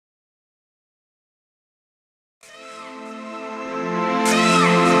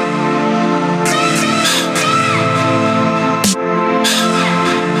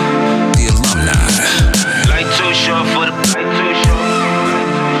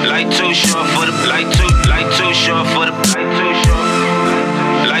too short for the, like too short for the,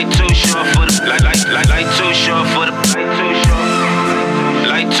 like too short for the, like too short for the,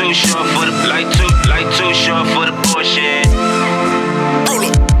 like too short for the, like too short for the bullshit.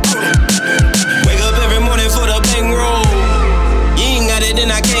 Wake up every morning for the bang roll. You ain't got it, then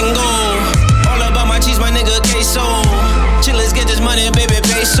I can't go. All about my cheese, my nigga queso. Chill, let's get this money, baby,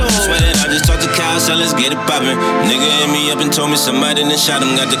 peso. Swear that I just talked to Kyle, so let's get it poppin'. Nigga hit me up and told me somebody done shot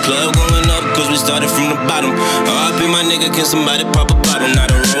him. Got the club going up, cause we started from the bottom. RIP my nigga, can somebody pop a bottle? Not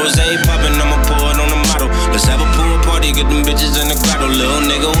a rose poppin', I'ma pour it on the model. Let's have a pool party, get them bitches in the grotto. Little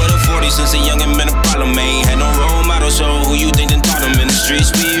nigga with a 40 since a youngin' been a problem. Ain't had no role model, so who you think done taught him? In the streets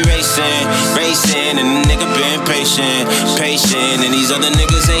we racing, and the nigga been patient. And these other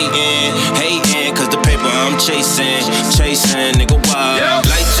niggas hating, cause the paper I'm chasing, nigga wild. Yeah.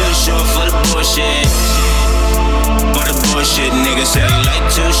 Like too short for the bullshit. For the bullshit, nigga say like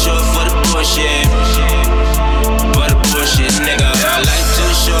too short for the bullshit. For the bullshit, nigga. I like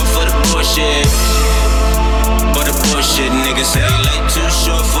too short for the bullshit. For the bullshit, nigga say like too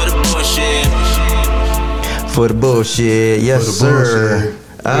short for the bullshit. For the bullshit, yes the sir.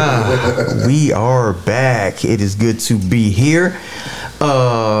 We are back. It is good to be here.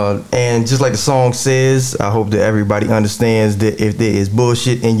 And just like the song says, I hope that everybody understands that if there is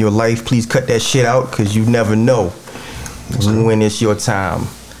bullshit in your life, please cut that shit out, because you never know when it's your time.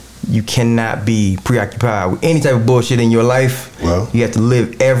 You cannot be preoccupied with any type of bullshit in your life. Well, you have to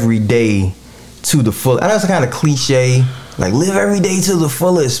live every day to the full. I know it's kind of cliche, like live every day to the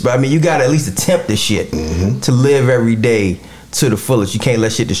fullest, but I mean you gotta at least attempt this shit to live every day to the fullest. You can't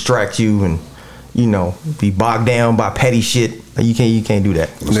let shit distract you and, you know, be bogged down by petty shit. You can't do that.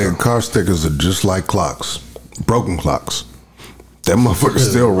 Nigga, car stickers are just like clocks, broken clocks. That motherfucker's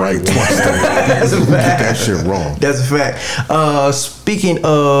still right twice. That's a fact. Get that shit wrong. That's a fact. Speaking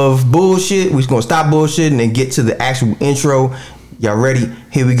of bullshit, we're just gonna stop bullshitting and get to the actual intro. Y'all ready?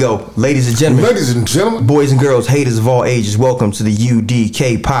 Here we go. Ladies and gentlemen, boys and girls, haters of all ages, welcome to the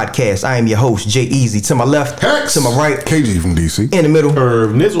UDK podcast. I am your host, Jay Easy. To my left, Hex. to my right, KG from DC. in the middle,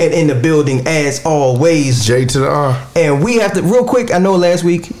 Nizzle. and in the building as always, J to the R. And we have to, real quick, I know last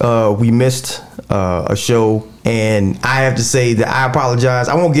week we missed a show, and I have to say that I apologize.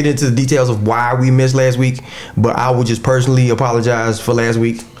 I won't get into the details of why we missed last week, but I will just personally apologize for last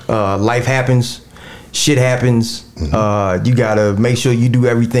week. Life happens. Shit happens. You gotta make sure you do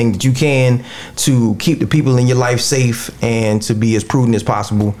everything that you can to keep the people in your life safe and to be as prudent as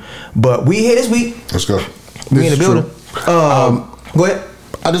possible. But we here this week. Let's go. We in the building. Go ahead.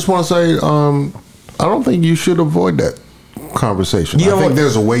 I just want to say, I don't think you should avoid that conversation. I think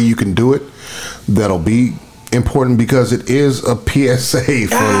there's a way you can do it that'll be important, because it is a PSA,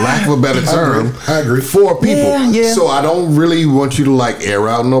 for lack of a better term. I agree. For people. Yeah. So I don't really want you to like air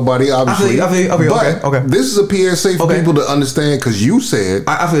out nobody, obviously. I feel you. But Okay. this is a PSA for people to understand, because you said.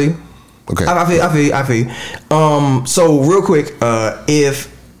 I feel you. Okay. I feel you. So real quick, if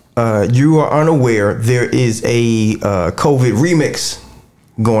you are unaware, there is a COVID remix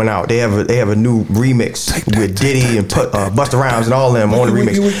going out. They have a new remix with Diddy and Busta Rhymes and all of them on the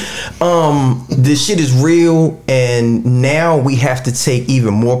remix. This shit is real, and now we have to take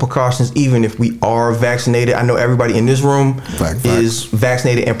even more precautions, even if we are vaccinated. I know everybody in this room is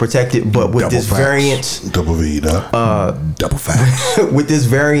vaccinated and protected, but with this variant, double facts. with this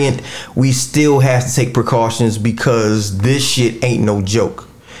variant, we still have to take precautions, because this shit ain't no joke.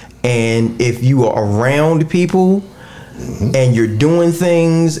 And if you are around people and you're doing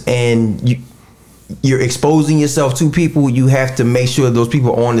things and you're exposing yourself to people, you have to make sure those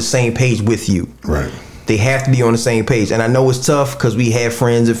people are on the same page with you. Right. They have to be on the same page. And I know it's tough, because we have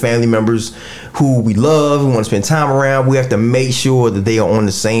friends and family members who we love, who want to spend time around. We have to make sure that they are on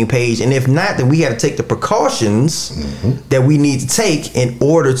the same page. And if not, then we have to take the precautions that we need to take in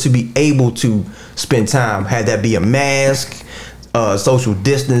order to be able to spend time. Have that be a mask, social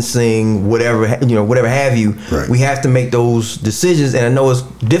distancing, whatever have you. Right. We have to make those decisions, and I know it's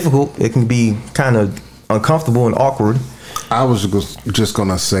difficult. It can be kind of uncomfortable and awkward. I was just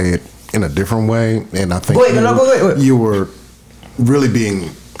gonna say it in a different way, and I think Go ahead. You were really being.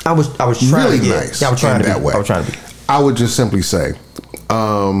 I was trying really to get nice. Yeah, I was trying in to that be. way. I was trying to be. I would just simply say,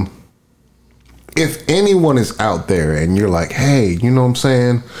 if anyone is out there and you're like, hey, you know what I'm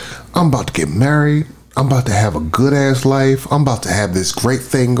saying? I'm about to get married. I'm about to have a good ass life. I'm about to have this great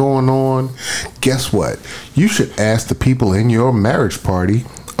thing going on. Guess what? You should ask the people in your marriage party,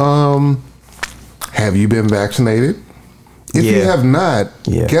 have you been vaccinated? If you have not,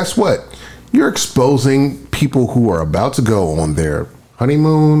 guess what? You're exposing people who are about to go on their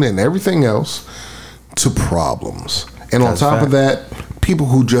honeymoon and everything else to problems. And on top of that, people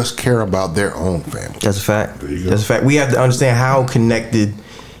who just care about their own family. That's a fact. That's a fact. We have to understand how connected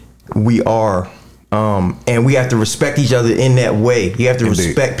we are, and we have to respect each other in that way. You have to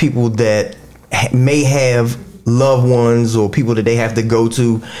respect people that may have loved ones or people that they have to go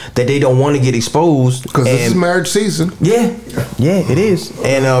to that they don't want to get exposed. Because this is marriage season. Yeah, it is.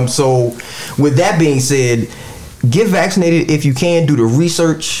 And so, with that being said, get vaccinated if you can. Do the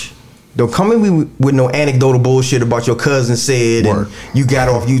research. Don't come in with no anecdotal bullshit about your cousin said and you got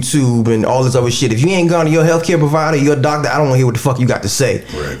off YouTube and all this other shit. If you ain't gone to your healthcare provider, your doctor, I don't want to hear what the fuck you got to say.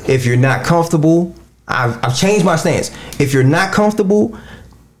 Right. If you're not comfortable, I've changed my stance. If you're not comfortable,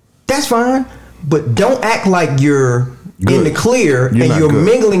 that's fine. But don't act like you're in the clear and you're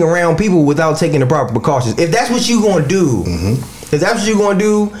mingling around people without taking the proper precautions. If that's what you're gonna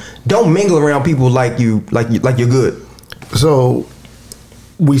do, don't mingle around people like you're good. So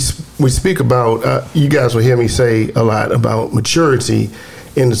we speak about you guys will hear me say a lot about maturity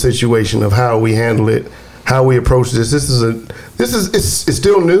in the situation of how we handle it, how we approach this. It's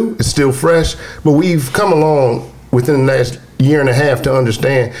still new, it's still fresh, but we've come along within the last year and a half to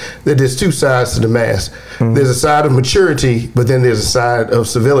understand that there's two sides to the mask. Mm-hmm. There's a side of maturity, but then there's a side of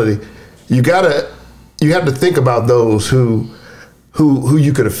civility. You have to think about those who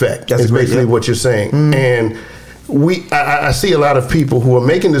you could affect. That's basically what you're saying. Mm-hmm. And I see a lot of people who are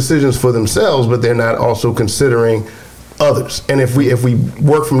making decisions for themselves, but they're not also considering others. And if we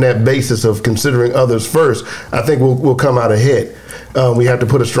work from that basis of considering others first, I think we'll come out ahead. We have to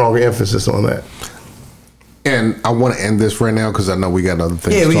put a stronger emphasis on that. And I want to end this right now because I know we got other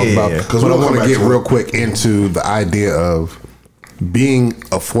things to talk about. Because I want to get real quick into the idea of being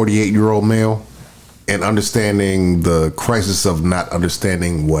a 48-year-old male and understanding the crisis of not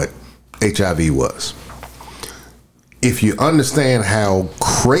understanding what HIV was. If you understand how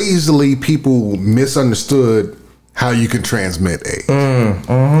crazily people misunderstood how you can transmit AIDS,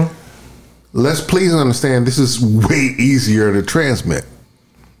 let's please understand this is way easier to transmit.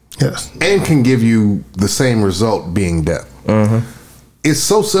 Yes. And can give you the same result being death. It's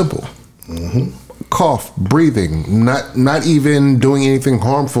so simple. Cough, breathing, not even doing anything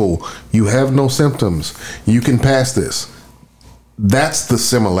harmful. You have no symptoms. You can pass this. That's the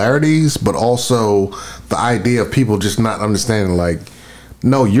similarities, but also the idea of people just not understanding, like,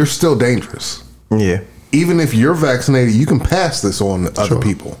 no, you're still dangerous. Yeah. Even if you're vaccinated, you can pass this on to other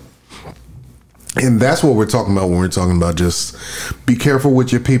people. And that's what we're talking about when we're talking about just be careful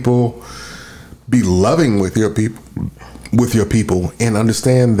with your people, be loving with your people, and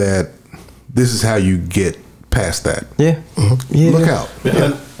understand that this is how you get past that. Yeah. Look out.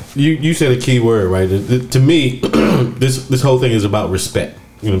 Yeah. You said a key word, right? To me, this whole thing is about respect.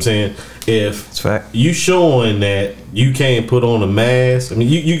 You know what I'm saying? If you showing that you can't put on a mask, I mean,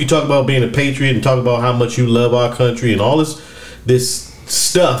 you can talk about being a patriot and talk about how much you love our country and all this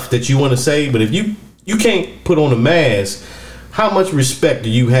stuff that you want to say, but if you can't put on a mask, how much respect do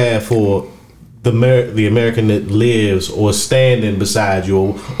you have for the American that lives or standing beside you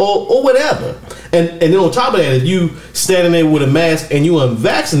or whatever? And then on top of that, if you standing there with a mask and you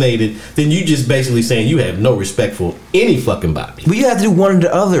unvaccinated, then you just basically saying you have no respect for any fucking body. But you have to do one or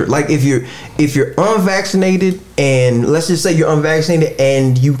the other. Like if you're unvaccinated, and let's just say you're unvaccinated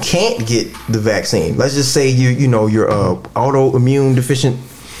and you can't get the vaccine. Let's just say you're autoimmune deficient.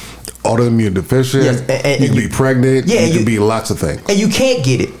 Yes, and you can be pregnant. Yeah, you can be lots of things. And you can't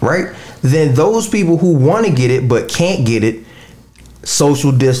get it, right? Then those people who want to get it but can't get it,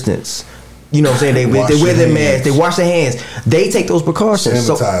 social distance. You know what I'm saying? They wear their masks, they wash their hands, they take those precautions.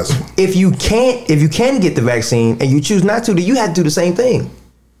 Sanitize. So if you can get the vaccine and you choose not to, then you have to do the same thing.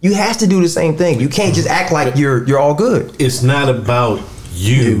 You have to do the same thing. You can't just act like you're all good. It's not about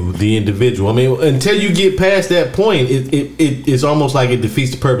you, the individual. I mean, until you get past that point, it's almost like it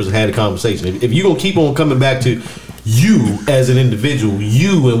defeats the purpose of having a conversation. If you're gonna keep on coming back to you as an individual,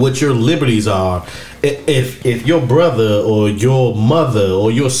 you and what your liberties are, if your brother or your mother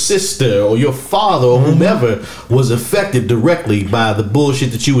or your sister or your father or whomever was affected directly by the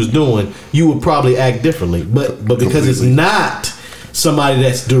bullshit that you was doing, you would probably act differently. But because it's not somebody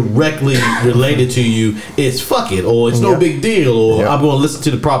that's directly related to you, it's fuck it, or it's no big deal, or I'm going to listen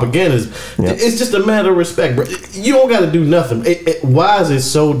to the propagandas. It's just a matter of respect, bro. You don't got to do nothing. Why is it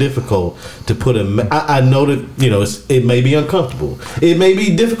so difficult to put I know that it may be uncomfortable, it may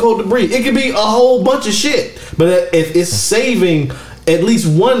be difficult to breathe, it could be a whole bunch of shit, but if it's saving at least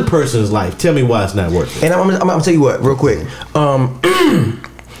one person's life, tell me why it's not worth it. And I'm gonna tell you what, real quick.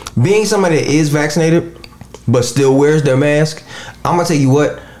 Being somebody that is vaccinated but still wears their mask, I'm gonna tell you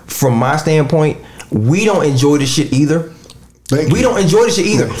what, from my standpoint, we don't enjoy this shit either. We don't enjoy this shit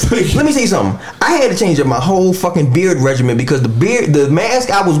either. Let me tell you something. I had to change up my whole fucking beard regimen because the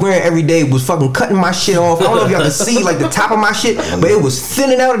mask I was wearing every day was fucking cutting my shit off. I don't know if y'all can see like the top of my shit, but it was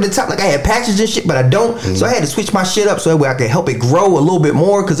thinning out at the top like I had patches and shit, but I don't. So I had to switch my shit up so that way I could help it grow a little bit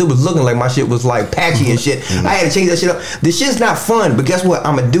more because it was looking like my shit was like patchy and shit. I had to change that shit up. This shit's not fun, but guess what?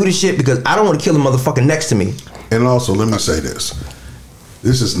 I'm gonna do this shit because I don't want to kill the motherfucker next to me. And also, let me say this.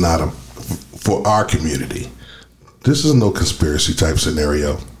 This is not for our community. This is no conspiracy type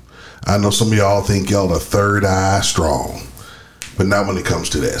scenario. I know some of y'all think y'all the third eye strong, but not when it comes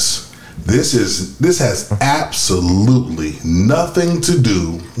to this. This has absolutely nothing to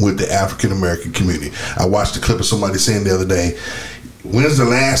do with the African American community. I watched a clip of somebody saying the other day, when's the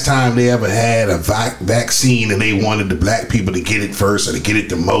last time they ever had a vaccine and they wanted the black people to get it first or to get it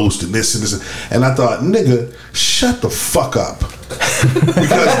the most and this and this? And I thought, nigga, shut the fuck up. because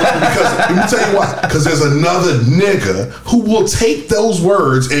let me tell you why. Because there's another nigga who will take those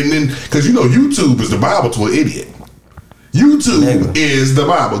words and then, because you know YouTube is the Bible to an idiot. YouTube is the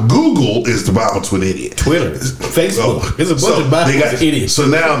Bible. Google is the Bible to an idiot. Twitter, Facebook, there's a bunch of Bible to idiots. So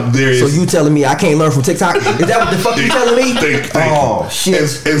now there is. So you telling me I can't learn from TikTok? Is that what the fuck you telling me? Oh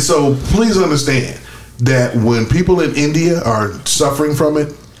shit! And so please understand that when people in India are suffering from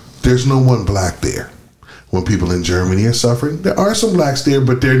it, there's no one black there. When people in Germany are suffering, there are some blacks there,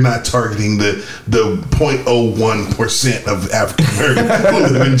 but they're not targeting the 0.01% of African Americans who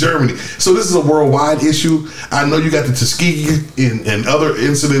live in Germany. So this is a worldwide issue. I know you got the Tuskegee and other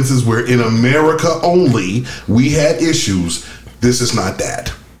incidences where in America only we had issues. This is not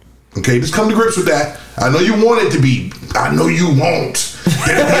that. Okay, just come to grips with that. I know you want it to be. I know you won't.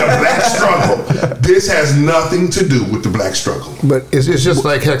 There'll be a black struggle. This has nothing to do with the black struggle. But it's just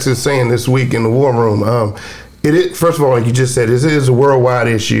like Hex is saying this week in the war room. It is, first of all, like you just said, it is a worldwide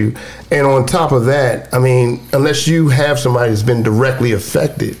issue. And on top of that, I mean, unless you have somebody that's been directly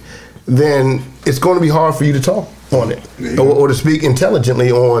affected, then it's going to be hard for you to talk on it or to speak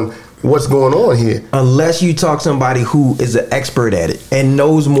intelligently on what's going on here. Unless you talk to somebody who is an expert at it and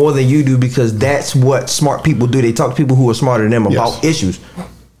knows more than you do, because that's what smart people do. They talk to people who are smarter than them about issues.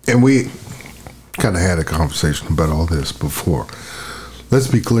 And we kind of had a conversation about all this before. Let's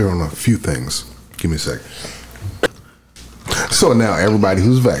be clear on a few things. Give me a second. So now everybody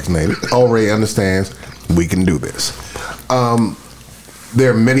who's vaccinated already understands we can do this.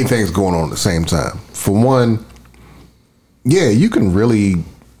 There are many things going on at the same time. For one, yeah, you can really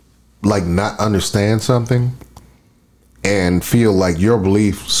like not understand something and feel like your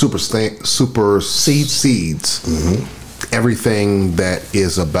belief supersedes everything that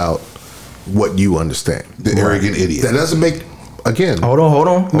is about what you understand. The arrogant idiot. That doesn't make, again. Hold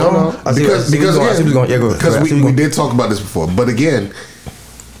on. No. Because we did talk about this before. But again,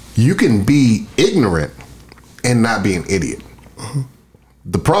 you can be ignorant and not be an idiot.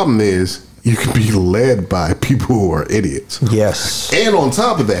 The problem is you can be led by people who are idiots. Yes. And on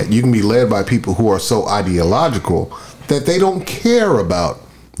top of that, you can be led by people who are so ideological that they don't care about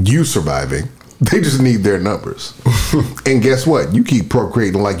you surviving. They just need their numbers. And guess what? You keep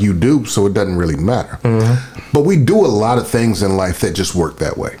procreating like you do, so it doesn't really matter. But we do a lot of things in life that just work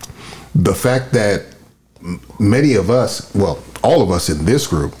that way. The fact that many of us, well, all of us in this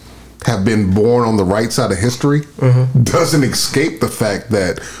group, have been born on the right side of history doesn't escape the fact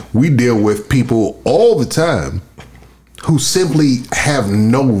that we deal with people all the time who simply have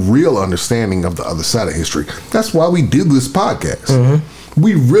no real understanding of the other side of history. That's why we do this podcast.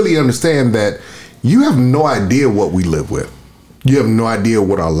 We really understand that you have no idea what we live with. You have no idea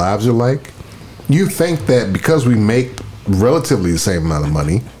what our lives are like. You think that because we make relatively the same amount of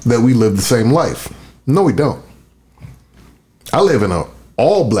money that we live the same life. No, we don't. I live in a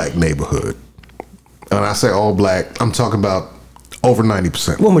all black neighborhood. And I say all black, I'm talking about over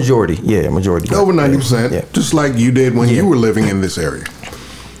 90%. Well, majority. Yeah, majority. Over 90%, yeah. Just like you did when you were living in this area.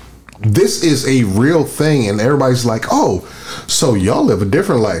 This is a real thing, and everybody's like, oh, so y'all live a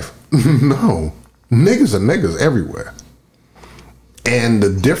different life. No, niggas are niggas everywhere. And the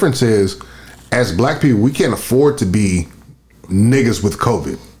difference is, as black people, we can't afford to be niggas with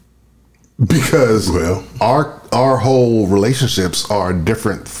COVID. Because our whole relationships are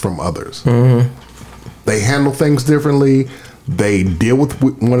different from others. They handle things differently. They deal with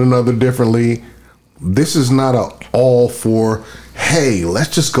one another differently. This is not a all for, hey,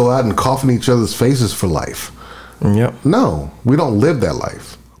 let's just go out and cough in each other's faces for life. No, we don't live that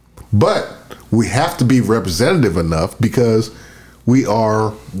life. But we have to be representative enough because we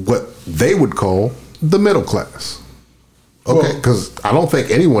are what they would call the middle class. Okay, because I don't think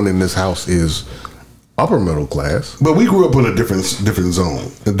anyone in this house is upper middle class. But we grew up in a different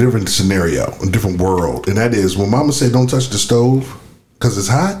zone, a different scenario, a different world, and that is when Mama said, "Don't touch the stove because it's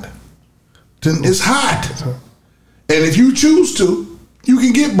hot." Then it's hot, and if you choose to, you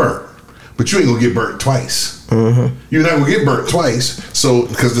can get burnt, but you ain't gonna get burnt twice. You're not gonna get burnt twice. So,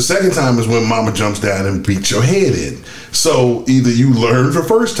 because the second time is when Mama jumps down and beats your head in. So either you learn the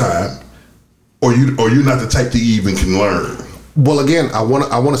first time, or you're not the type that you even can learn. Well, again, I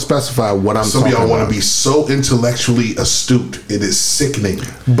want to specify what I'm Some talking of y'all want about. to be so intellectually astute, it is sickening.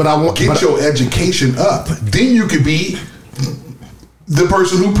 But I want Get your education up. Then you could be the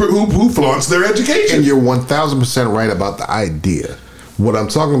person who flaunts their education. And you're 1,000% right about the idea. What I'm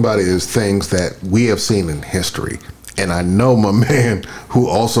talking about is things that we have seen in history. And I know my man who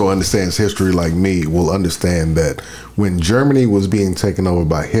also understands history like me will understand that when Germany was being taken over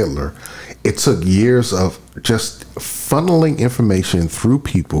by Hitler, it took years of just funneling information through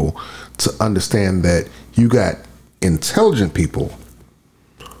people to understand that you got intelligent people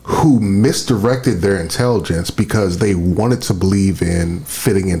who misdirected their intelligence because they wanted to believe in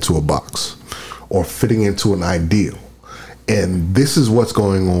fitting into a box or fitting into an ideal. And this is what's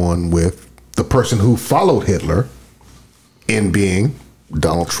going on with the person who followed Hitler in being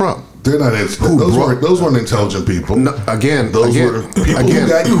Donald Trump. They're not. Those weren't intelligent people. No, again, were people who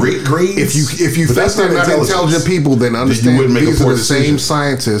got great grades. If you think they're not intelligent people, then understand these are the same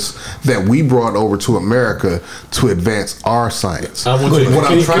scientists that we brought over to America to advance our science. I want you to,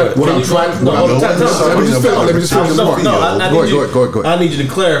 Let me just finish the part. Go ahead. I need you to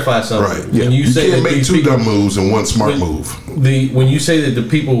clarify something. Right. When you say can't that make two dumb moves and one smart move. When you say that the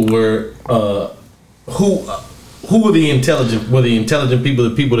people were who were the intelligent? Were the intelligent people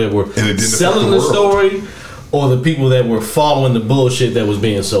the people that were selling the story, or the people that were following the bullshit that was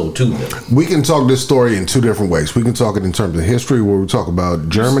being sold to them? We can talk this story in two different ways. We can talk it in terms of history, where we talk about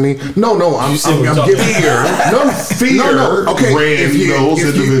Germany. I'm giving fear. Fear. Okay, ran those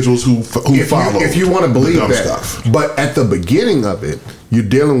individuals who followed. If you want to believe that, stuff. But at the beginning of it, you're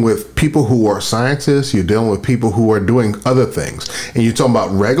dealing with people who are scientists. You're dealing with people who are doing other things, and you're talking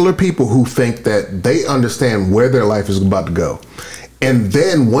about regular people who think that they understand where their life is about to go. And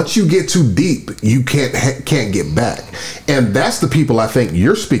then once you get too deep, you can't get back. And that's the people I think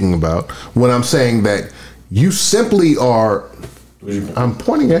you're speaking about when I'm saying that you simply are. I'm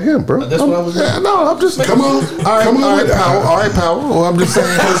pointing at him, bro. That's what I was doing. No, I'm just come on. All right, Powell. Well, I'm just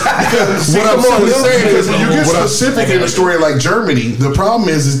saying. What I'm saying is, when you get specific in a story like Germany, the problem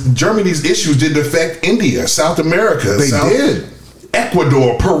is Germany's issues didn't affect India, South America. They did.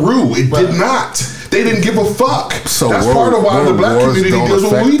 Ecuador, Peru. It did not. They didn't give a fuck. So that's part of why the black community deals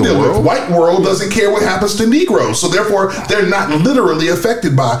with what we deal with. White world doesn't care what happens to Negroes. So therefore, they're not literally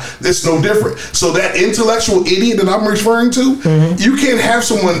affected by it's no different. So that intellectual idiot that I'm referring to, you can't have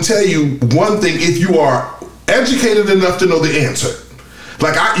someone tell you one thing if you are educated enough to know the answer.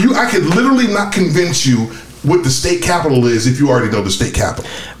 Like I could literally not convince you what the state capital is if you already know the state capital.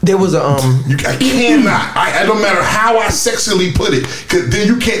 There was a I cannot. I don't matter how I sexily put it, because then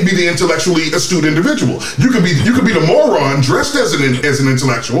you can't be the intellectually astute individual. You could be the moron dressed as an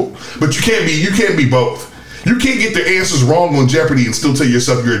intellectual, but you can't be both. You can't get the answers wrong on Jeopardy and still tell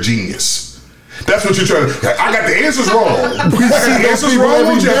yourself you're a genius. That's what you're trying to. I got the answers wrong. We see those people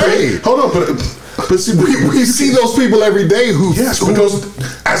every day. Hold on, but see, we see those people every day who. Yes, because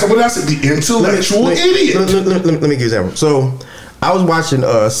as what I said, the intellectual idiot. Let me give you an example. So I was watching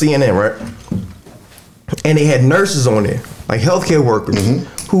CNN, right? And they had nurses on there, like healthcare workers,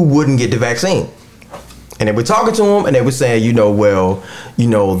 who wouldn't get the vaccine. And they were talking to them, and they were saying, the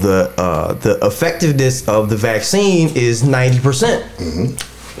effectiveness of the vaccine is 90%.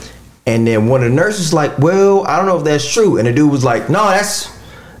 And then one of the nurses was like, well, I don't know if that's true. And the dude was like, no, that's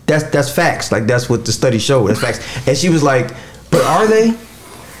facts. Like, that's what the study showed. That's facts. And she was like, but are they?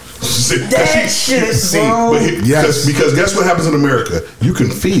 Because guess what happens in America? You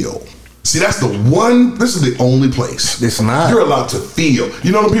can feel. See, this is the only place. It's not. You're allowed to feel.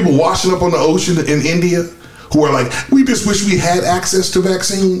 You know the people washing up on the ocean in India who are like, we just wish we had access to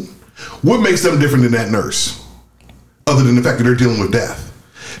vaccine? What makes them different than that nurse? Other than the fact that they're dealing with death.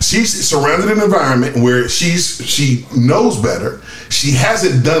 She's surrounded in an environment where she knows better. She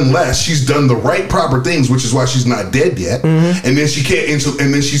hasn't done less. She's done the right proper things, which is why she's not dead yet. And then she can't.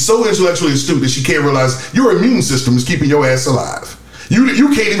 And then she's so intellectually astute that she can't realize your immune system is keeping your ass alive.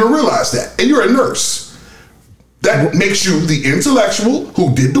 You can't even realize that, and you're a nurse. That makes you the intellectual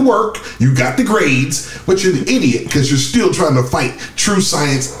who did the work. You got the grades, but you're the idiot because you're still trying to fight true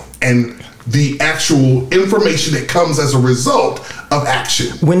science and the actual information that comes as a result of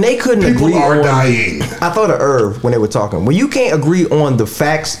action. When they couldn't People agree are on, dying. I thought of Irv when they were talking. When you can't agree on the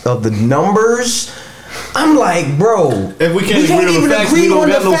facts of the numbers, I'm like, bro, If we can't agree on the facts, we don't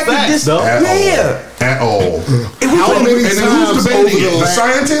got no facts, though. At all. How many And times who's over debating it? The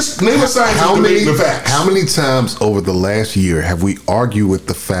scientists? Name a scientist debating the facts. How many times over the last year have we argued with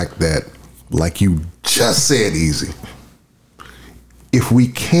the fact that, like you just said, Easy, if we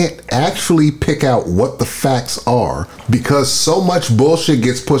can't actually pick out what the facts are, because so much bullshit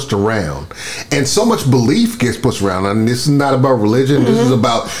gets pushed around and so much belief gets pushed around, and this is not about religion, this is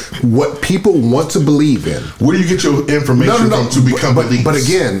about what people want to believe in. Where do you get your information from to become beliefs?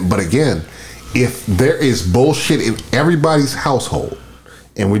 But again, if there is bullshit in everybody's household,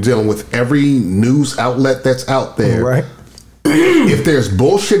 and we're dealing with every news outlet that's out there, Right. if there's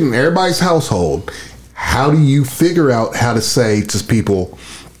bullshit in everybody's household, how do you figure out how to say to people,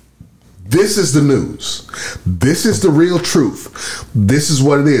 this is the news, this is the real truth, this is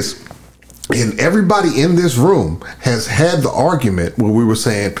what it is? And everybody in this room has had the argument where we were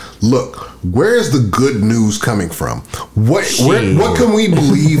saying, look, where is the good news coming from? What can we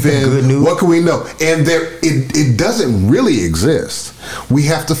believe in? Good news. What can we know? And it doesn't really exist. We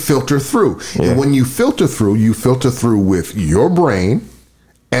have to filter through. Yeah. And when you filter through with your brain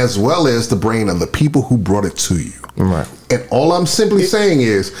as well as the brain of the people who brought it to you. Right. And all I'm simply saying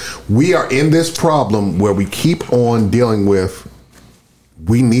is we are in this problem where we keep on dealing with,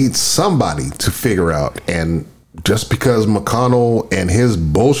 we need somebody to figure out. And just because McConnell and his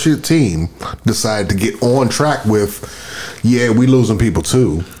bullshit team decided to get on track with, yeah, we losing people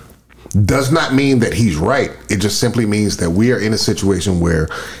too, does not mean that he's right. It just simply means that we are in a situation where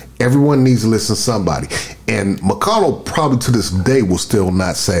everyone needs to listen to somebody. And McConnell probably to this day will still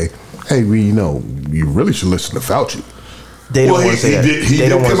not say, hey, you really should listen to Fauci. They don't want to say that. He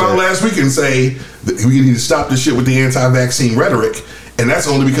did come out last week and say that we need to stop this shit with the anti-vaccine rhetoric. And that's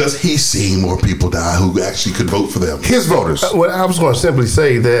only because he's seen more people die who actually could vote for them. His voters. Well, I was going to simply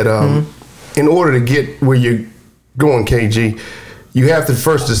say that in order to get where you're going, KG, you have to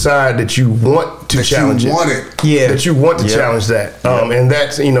first decide that you want to challenge it. Yeah. That you want to challenge that. And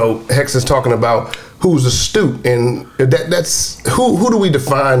that's, Hex is talking about who's astute. And that's who do we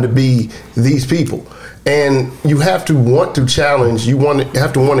define to be these people? And you have to want to challenge. You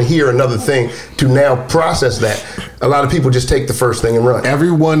have to want to hear another thing to now process that. A lot of people just take the first thing and run.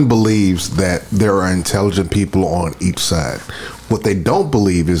 Everyone believes that there are intelligent people on each side. What they don't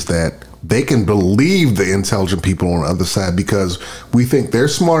believe is that they can believe the intelligent people on the other side because we think they're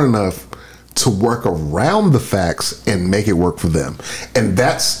smart enough to work around the facts and make it work for them. And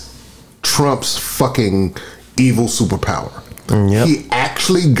that's Trump's fucking evil superpower. Yep. He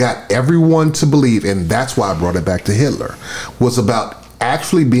actually got everyone to believe, and that's why I brought it back to Hitler, was about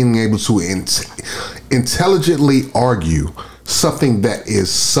actually being able to intelligently argue something that is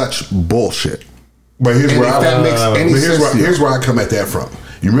such bullshit. But here's where here's where I come at that from.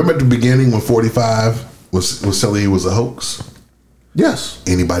 You remember at the beginning when 45 was saying it was a hoax? Yes.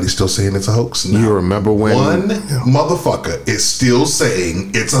 Anybody still saying it's a hoax? No. You remember when one motherfucker is still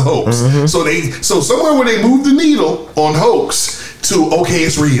saying it's a hoax? So somewhere where they moved the needle on hoax to okay,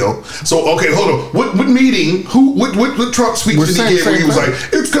 it's real. So okay, hold on. What meeting? What Trump speech did he give where he was like,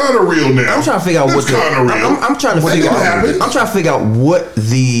 it's kind of real now? I'm trying to figure out it's kind of real. I'm trying to figure out. I'm trying to figure out what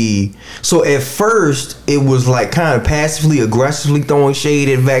the. So at first it was like kind of passively aggressively throwing shade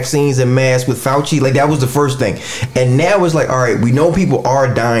at vaccines and masks with Fauci. Like that was the first thing, and now it's like, all right, we know people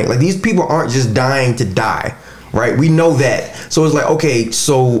are dying. Like these people aren't just dying to die. Right, we know that. So it's like, okay,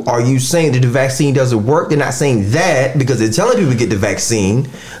 so are you saying that the vaccine doesn't work? They're not saying that because they're telling people to get the vaccine.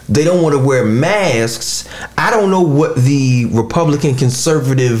 They don't want to wear masks. I don't know what the Republican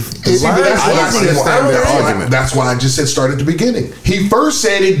conservative line is. That's why I just said start at the beginning. He first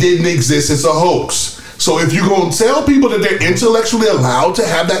said it didn't exist. It's a hoax. So if you're going to tell people that they're intellectually allowed to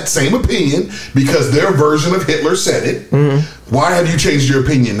have that same opinion because their version of Hitler said it, why have you changed your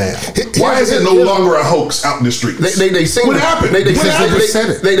opinion now? Why is it no longer a hoax out in the streets? They seem what happened? They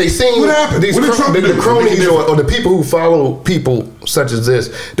seem what happened? These the cronies or the people who follow people such as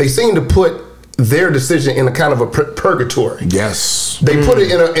this, they seem to put their decision in a kind of a purgatory. Yes. They put it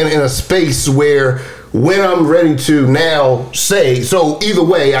in a space where when I'm ready to now say, so either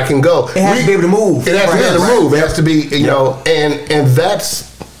way I can go. It has to be able to move. It has to be able to move. It has to be, and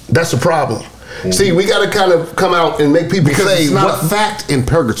that's a problem. See, we got to kind of come out and make people because say it's not a fact in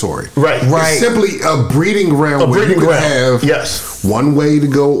purgatory. Right. It's simply a breeding ground where you can have one way to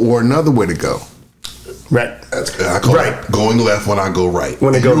go or another way to go. Right. I call it going left when I go right.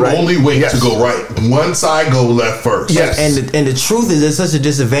 When they go right. Only way to go right. One side go left first. Yes. And the truth is, it's such a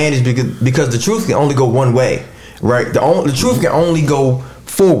disadvantage because the truth can only go one way. Right. The truth can only go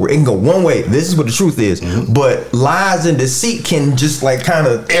forward. It can go one way. This is what the truth is. But lies and deceit can just like kind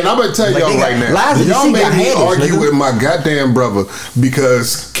of. And I'm gonna tell y'all right now, lies and y'all deceit made got me handles, argue nigga. with my goddamn brother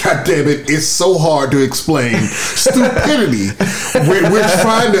because, goddamn it, it's so hard to explain stupidity when we're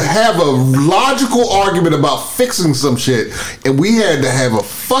trying to have a logical argument about fixing some shit, and we had to have a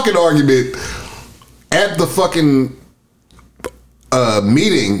fucking argument at the fucking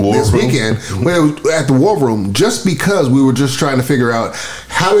meeting this weekend when it was at the war room, just because we were just trying to figure out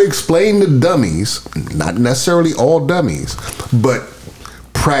how to explain to dummies, not necessarily all dummies, but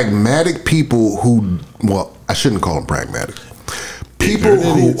pragmatic people who, well, I shouldn't call them pragmatic. People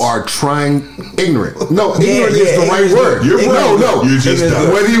who are trying ignorant. No, ignorant is the right word. You're right. No. You just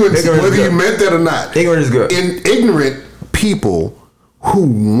Whether you meant that or not. Ignorant is good. Ignorant people who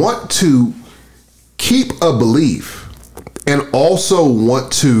want to keep a belief and also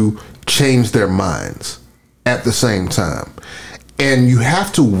want to change their minds at the same time. And you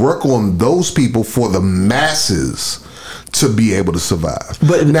have to work on those people for the masses to be able to survive.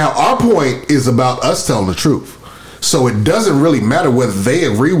 But now our point is about us telling the truth. So it doesn't really matter whether they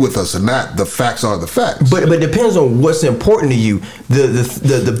agree with us or not. The facts are the facts. But it depends on what's important to you.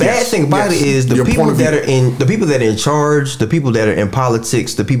 The bad thing about it is the people that are in charge, the people that are in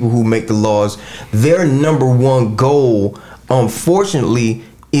politics, the people who make the laws, their number one goal, unfortunately,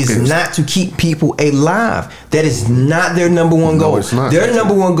 is not to keep people alive. That is not their number one goal. It's not. Their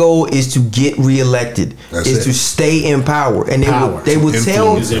number one goal is to get reelected, to stay in power. And they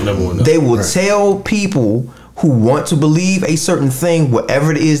will tell people who want to believe a certain thing,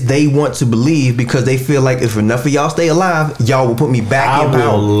 whatever it is they want to believe, because they feel like if enough of y'all stay alive, y'all will put me back in power.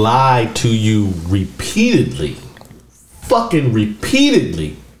 I will lie to you repeatedly, fucking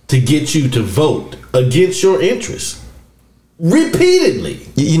repeatedly, to get you to vote against your interests. Repeatedly.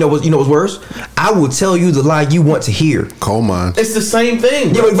 You know what's worse? I will tell you the lie you want to hear. Coal mine. It's the same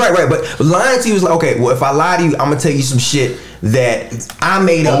thing. Yeah, right. But lying to you is like, okay, well, if I lie to you, I'm gonna tell you some shit that I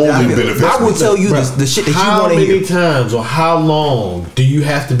made up. I will tell you the shit that you want to hear. How many times or how long do you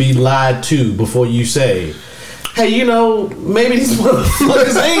have to be lied to before you say, hey, maybe these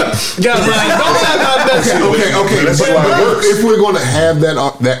motherfuckers ain't got Okay. But if we're going to have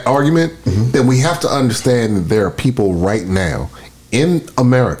that argument, then we have to understand that there are people right now in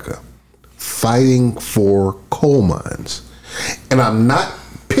America fighting for coal mines. And I'm not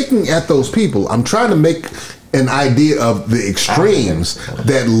picking at those people. I'm trying to make an idea of the extremes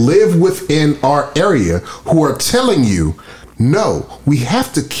that live within our area who are telling you, no, we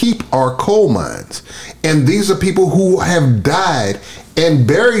have to keep our coal mines. And these are people who have died and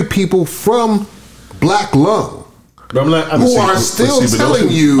buried people from black lung. Who are still telling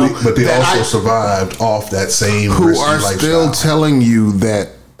you, but they also survived off that same. Who are still telling you that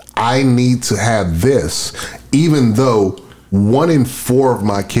I need to have this, even though 1 in 4 of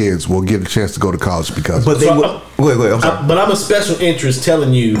my kids will get a chance to go to college because. But but I'm a special interest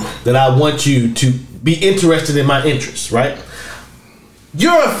telling you that I want you to be interested in my interests, right?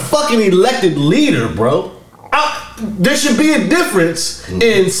 You're a fucking elected leader, bro. There should be a difference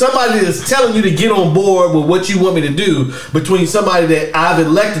in somebody that's telling you to get on board with what you want me to do between somebody that I've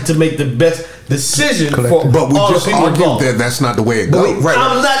elected to make the best decision for but we all just the people argued involved. that that's not the way it goes. Right.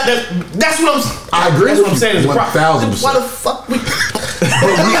 I'm not. That's what I'm. I agree That's with what I'm saying. you 1,000%. Why the fuck we?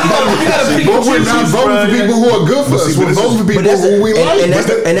 But we're not voting for people who are good for us. We're voting for people who we like.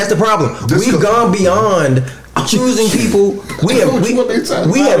 And that's the problem. We've gone beyond choosing people. We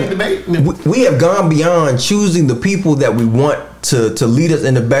have gone beyond choosing the people that we want to lead us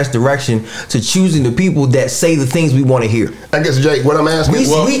in the best direction to choosing the people that say the things we want to hear. I guess, Jake, what I'm asking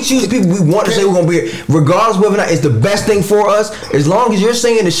we choose the people we want to say we're going to be here, regardless of whether or not it's the best thing for us. As long as you're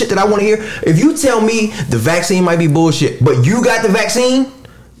saying the shit that I want to hear. If you tell me the vaccine might be bullshit, but you got the vaccine,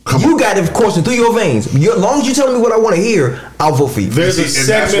 you got it coursing through your veins. As long as you're telling me what I want to hear, I'll vote for you. There's a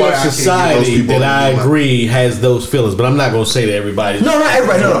segment of society that I agree has those feelings, but I'm not going to say to everybody. No, not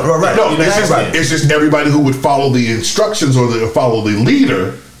everybody. No, right. No, it's just everybody who would follow the instructions or follow the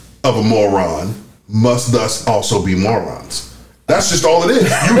leader of a moron must thus also be morons. That's just all it is. You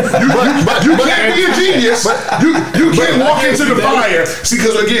can't be a genius. You can't walk into the fire. See,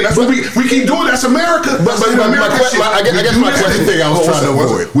 because again, that's what we keep doing. That's America. I guess my question thing I was trying to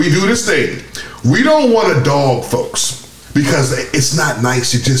avoid. We do this thing. We don't want to dog folks because it's not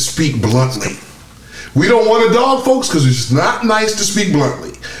nice to just speak bluntly. We don't want to dog folks because it's just not nice to speak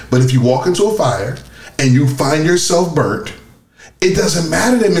bluntly. But if you walk into a fire and you find yourself burnt, it doesn't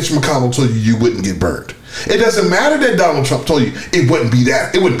matter that Mitch McConnell told you wouldn't get burnt. It doesn't matter that Donald Trump told you it wouldn't be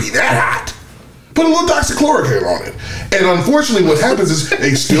that hot. Put a little doxychloroquine on it. And unfortunately what happens is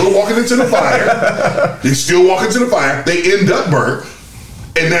they still walking into the fire. They end up burnt.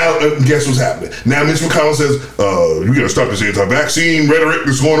 And now, guess what's happening? Now Mitch McConnell says, "We got to stop this anti-vaccine rhetoric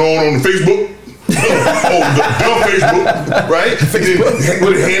that's going on Facebook." the Facebook, right?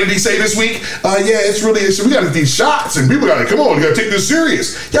 What did Hannity say this week? We got to these shots, and people got to come on. We got to take this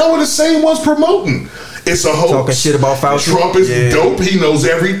serious. Y'all were the same ones promoting. It's a hoax. Talking shit about Fauci. Trump is dope. He knows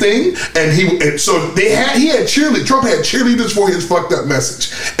everything, and so Trump had cheerleaders for his fucked up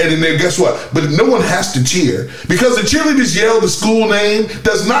message, and then guess what? But no one has to cheer because the cheerleaders yell the school name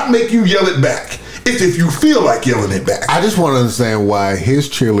does not make you yell it back. It's if you feel like yelling it back. I just want to understand why his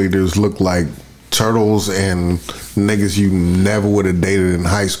cheerleaders look like turtles and niggas you never would have dated in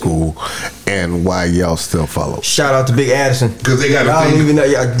high school, and why y'all still follow. Shout out to Big Addison because they got. I don't even know.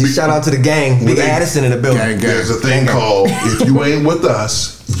 Shout out to the gang. Big Addison in the building. Gang. There's a thing called if you ain't with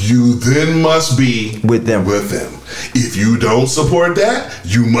us, you then must be with them. If you don't support that,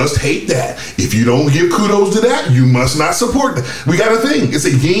 you must hate that. If you don't give kudos to that, you must not support that. We got a thing. It's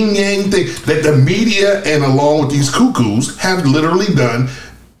a yin yang thing that the media and along with these cuckoos have literally done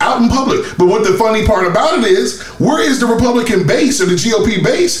out in public. But what the funny part about it is, where is the Republican base or the GOP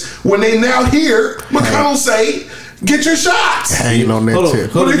base when they now hear McConnell say, get your shots? Hanging on that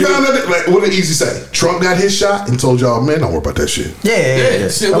tip. What did Easy say? Trump got his shot and told y'all, man, don't worry about that shit. Yeah.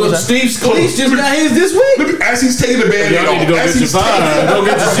 Well, Steve Scalise just got his this week. As he's taking the Band-Aid y'all need to go get your go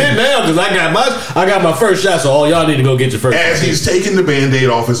get your shit now because I got my first shot, so all y'all need to go get your first. As he's taking the Band-Aid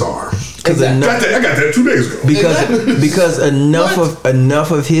off his arm. Exactly. I got that 2 days ago. Because enough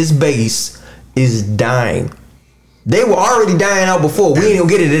of his base is dying. They were already dying out before. We ain't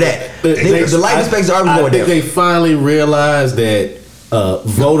gonna get into that. The life expectancy is already going down. I think they finally realized that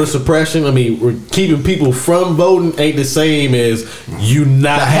voter suppression, we're keeping people from voting ain't the same as you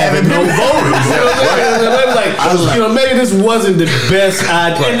not having no voters. Maybe this wasn't the best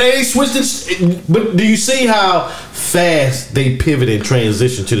idea. And they switched it. But do you see how fast they pivot and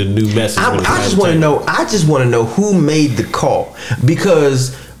transition to the new message? I just want to know who made the call,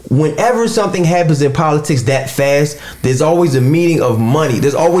 because whenever something happens in politics that fast, there's always a meeting of money.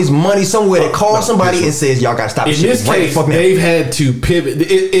 There's always money somewhere that calls somebody and says, y'all gotta stop this shit. In this case, they've had to pivot.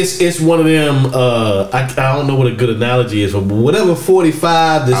 It's one of them, I don't know what a good analogy is, but whatever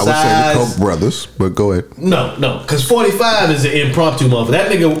 45 decides. I would say the Koch brothers, but go ahead. No, because 45 is an impromptu motherfucker.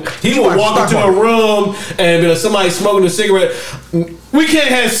 That nigga, he would walk into a room and be like, somebody smoking a cigarette. We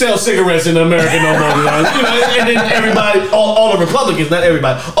can't sell cigarettes in America no more. And then everybody, all the Republicans, not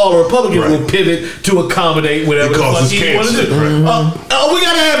everybody, all the Republicans will pivot to accommodate whatever the fuck he want to do. We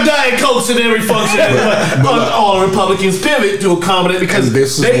gotta have Diet Cokes in every function. All the Republicans pivot to accommodate because they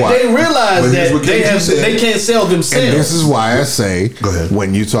realize that they can't sell themselves. And this is why I say, go ahead.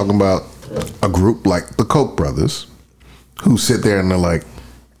 When you talking about a group like the Koch brothers, who sit there and they're like,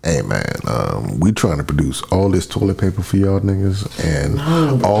 hey man, we trying to produce all this toilet paper for y'all niggas and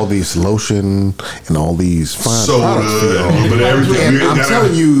all this lotion and all these fine products for y'all. But everything, I'm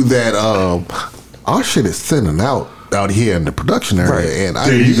telling you that our shit is thinning out here in the production area, and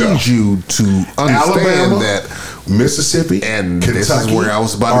I need you to understand Alabama, that Mississippi, and Kentucky, this is where I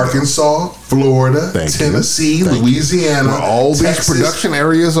was about Arkansas, Florida, Tennessee, Louisiana, where all Texas, these production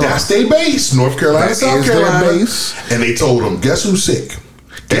areas are. That's their base. North Carolina, South Carolina, their base. And they told them, guess who's sick?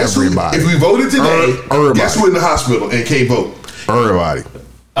 Everybody. If we voted today, guess who in the hospital and can't vote? Everybody.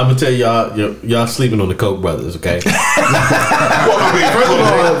 I'm gonna tell y'all sleeping on the Koch brothers, okay? Well, first of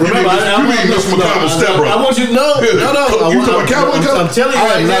all, remember, you mean Mr. McConnell's stepbrother? I want you to know. No. You talking about Cowboy Cup? I'm telling you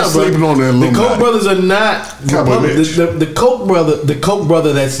right now, bro. Sleeping on the Koch brothers are not. The Koch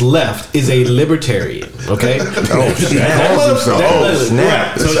brother that's left is a libertarian, okay? Snap.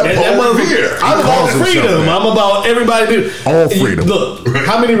 I'm about freedom. I'm about everybody. All freedom. Look,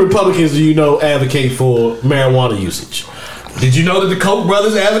 how many Republicans do you know advocate for marijuana usage? Did you know that the Koch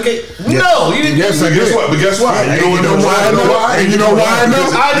brothers advocate? Yes. No, you didn't. Yes, I did. But guess what? You know why I know? And you know why I know?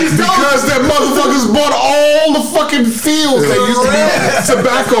 Because that motherfuckers bought all the fucking fields that used to be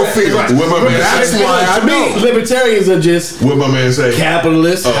tobacco fields. That's why I know. Libertarians are just what my man say.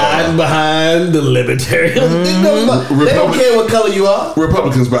 Capitalists hiding behind the libertarians. They don't care what color you are.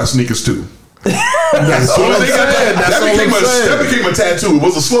 Republicans buy sneakers too. That's all I'm saying. That became a tattoo. It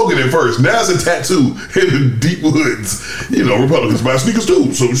was a slogan at first. Now it's a tattoo in the deep woods. Republicans buy sneakers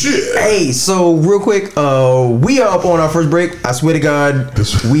too. So shit. Hey, so real quick, we are up on our first break. I swear to God,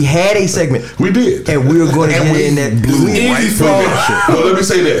 we had a segment. We did, and we were going to get in that blue right. Well, let me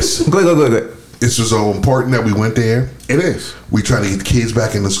say this. Go ahead. It's just so important that we went there. It is. We try to get kids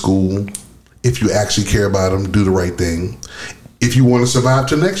back into school. If you actually care about them, do the right thing. If you want to survive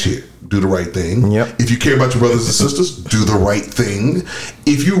till next year, do the right thing. Yep. If you care about your brothers and sisters, do the right thing.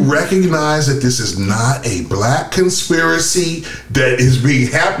 If you recognize that this is not a black conspiracy that is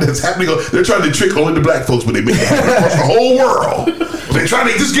that's happening, they're trying to trick only the black folks, but they've been across the whole world. They're trying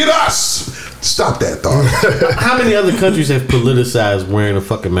to just get us. Stop that thought. How many other countries have politicized wearing a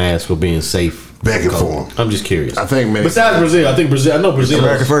fucking mask for being safe? Begging for them. I'm just curious. I think maybe besides Brazil, I know Brazil.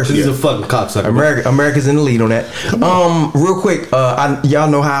 America first. He's a fucking cocksucker. America's in the lead on that. Real quick, y'all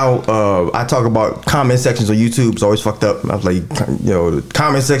know how I talk about comment sections on YouTube. It's always fucked up. I was like, the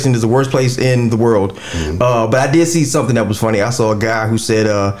comment section is the worst place in the world. But I did see something that was funny. I saw a guy who said,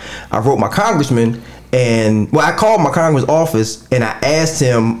 I wrote my congressman. And I called my congressman's office and I asked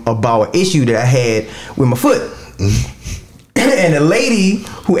him about an issue that I had with my foot. And the lady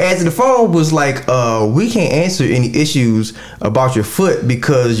who answered the phone was like, we can't answer any issues about your foot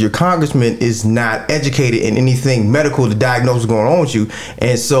because your congressman is not educated in anything medical to diagnose what's going on with you.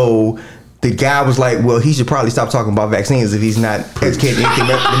 And so the guy was like, well, he should probably stop talking about vaccines if he's not educated in anything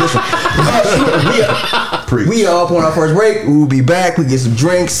medical. We are up on our first break. We'll be back. We get some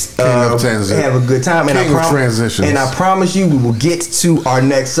drinks. Have a good time. And I promise you, we will get to our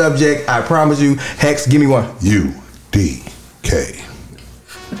next subject. I promise you. Hex, give me one. UDK.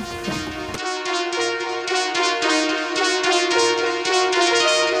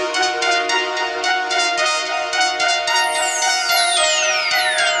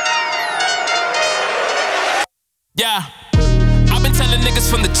 Yeah, I've been telling niggas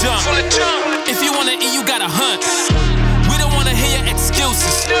from the jump. If you wanna eat, you gotta hunt. We don't wanna hear your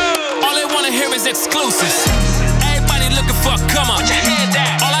excuses. All they wanna hear is exclusives. Everybody looking for a come up.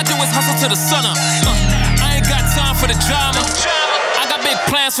 All I do is hustle to the sun up. I ain't got time for the drama. I got big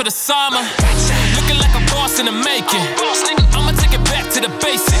plans for the summer. Looking like a boss in the making. I'ma take it back to the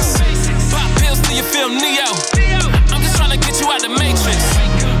basics. Pop pills till you feel Neo. I'm just trying to get you out the matrix.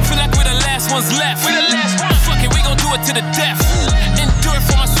 Feel like we're the last ones left. Fuck it, we gon' do it to the death. Endure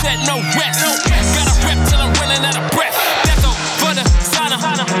for my set, no rest. Gotta rep till I'm running out of breath. Death for the sauna.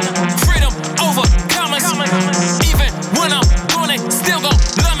 Freedom over commas. Even when I'm doing it, still gon'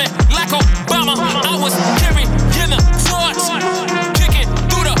 love me like Obama. I was carrying the torch, kicking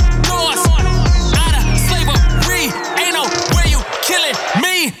through the doors. Out of slavery, ain't no way you killing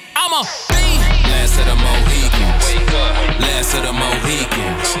me. I'm a be last of the Mohicans. Last of the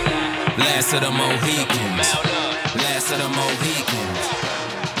Mohicans. Last of the Mohicans. Last of the Mohicans.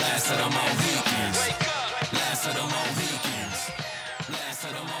 Last of the Mohicans. Last of the Mohicans. Last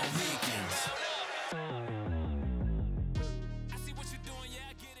of the Mohicans. I see what you're doing, yeah,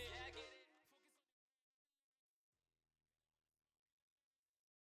 I get it.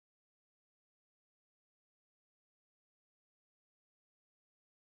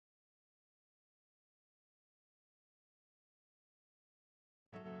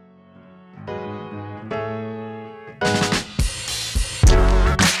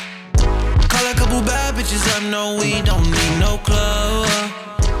 Bad bitches up, no, we don't need no club.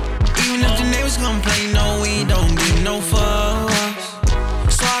 Even if the neighbors complain, no, we don't give no fucks.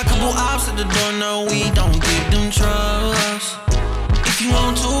 Saw a couple ops at the door, no, we don't give them trust. If you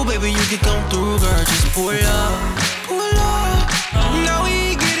want to, baby, you can come through, girl, just pull up. Pull up. Now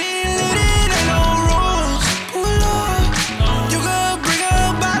we getting lit, it ain't no rules. Pull up. You can bring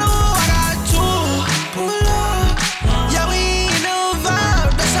a bottle, I got two. Pull up. Yeah, we in the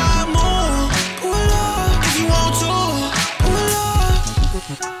vibe, that's how I move.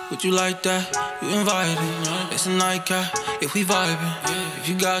 Would you like that? You invited. It's a nightcap. If we vibing, if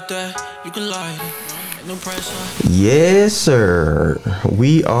you got that, you can light it. No pressure. Yes, sir.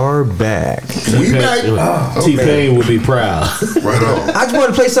 We are back. We back. T-Pain would be proud. Right on. I just want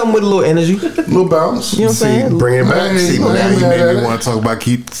to play something with a little energy. Little bounce. You know what I'm saying? Bring it back. See, now you made me want to talk about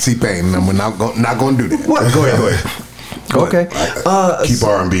T-Pain, and we're not going to do that. What? Go ahead. Okay. Keep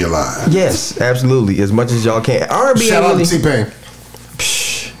R&B alive. Yes, absolutely. As much as y'all can. R&B. Shout out to T-Pain.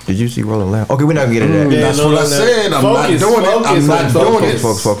 Did you see Rolling Loud? Okay, we're not gonna get into that. That's what I said. I'm not doing it. I'm not doing it.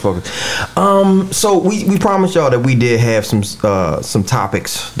 Focus. So we promised y'all that we did have some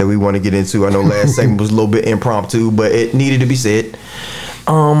topics that we want to get into. I know last segment was a little bit impromptu, but it needed to be said.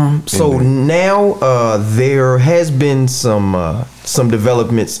 So now there has been some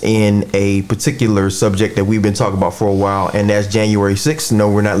developments in a particular subject that we've been talking about for a while, and that's January 6th. No,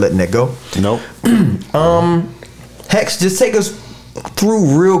 we're not letting that go. Nope. Hex, just take us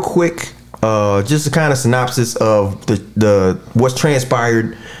through real quick, just a kind of synopsis of the what's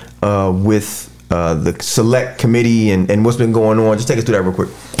transpired with the select committee and what's been going on. Just take us through that real quick.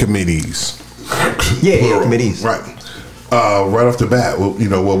 Committees. Yeah, committees. Right. Right off the bat, what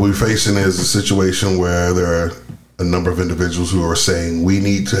we're facing is a situation where there are a number of individuals who are saying we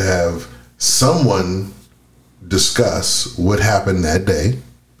need to have someone discuss what happened that day.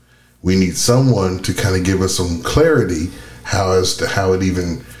 We need someone to kind of give us some clarity as to how it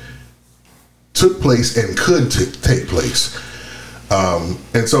even took place and could take place.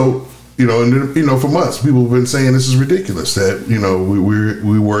 And so, for months, people have been saying this is ridiculous, that,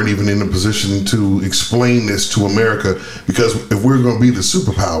 we weren't even in a position to explain this to America, because if we're going to be the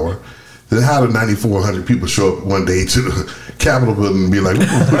superpower, then how did 9,400 people show up one day to the Capitol building and be like,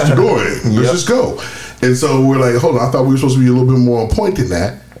 what you doing? Let's just go. And so we're like, hold on, I thought we were supposed to be a little bit more on point than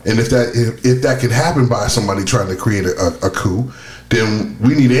that. And if that could happen by somebody trying to create a coup, then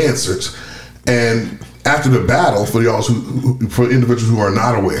we need answers. And after the battle, for individuals who are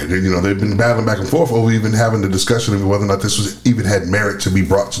not aware, they've been battling back and forth over even having the discussion of whether or not this even had merit to be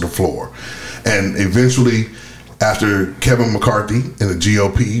brought to the floor. And eventually, after Kevin McCarthy and the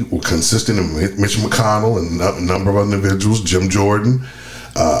GOP were consistent, and Mitch McConnell and a number of other individuals, Jim Jordan,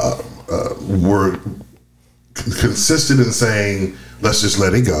 were consistent in saying, let's just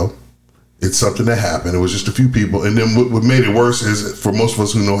let it go. It's something that happened. It was just a few people. And then what made it worse is, for most of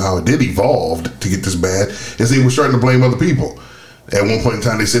us who know how it did evolve to get this bad, is they were starting to blame other people. At one point in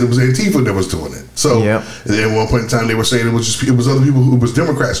time, they said it was Antifa that was doing it. So at one point in time, they were saying it was other people who was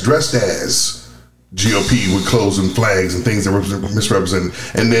Democrats dressed as GOP with clothes and flags and things that were misrepresented.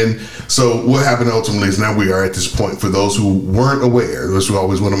 And then, so what happened ultimately is now we are at this point. For those who weren't aware, we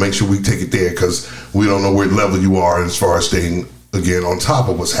always want to make sure we take it there, because we don't know where level you are as far as staying, again, on top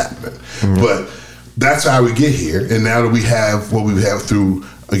of what's happening. Mm-hmm. But that's how we get here. And now that we have what we have through,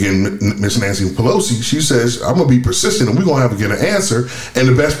 again, Miss Nancy Pelosi, she says, I'm going to be persistent and we're going to have to get an answer. And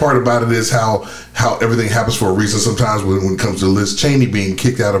the best part about it is how everything happens for a reason. Sometimes when it comes to Liz Cheney being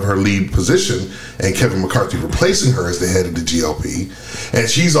kicked out of her lead position and Kevin McCarthy replacing her as the head of the GOP. And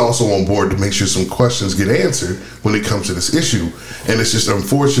she's also on board to make sure some questions get answered when it comes to this issue. And it's just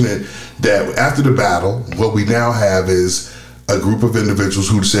unfortunate that after the battle, what we now have is a group of individuals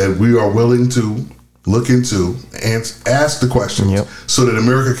who said we are willing to look into and ask the questions so that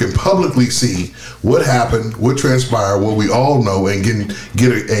America can publicly see what happened, what transpired, what we all know, and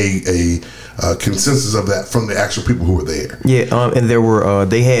get a consensus of that from the actual people who were there. And there were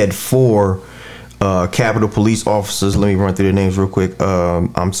they had 4 Capitol Police officers. Let me run through their names real quick.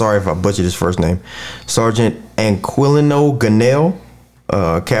 I'm sorry if I butchered his first name. Sergeant Anquilino Ganell,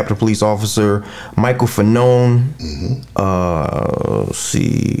 Capitol Police Officer Michael Fanone,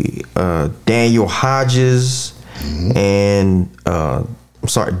 Daniel Hodges, and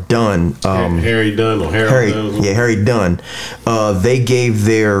Dunn. Harry Dunn or Harold Dunn. Yeah, Harry Dunn. They gave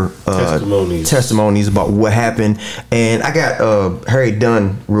their testimonies about what happened, and I got Harry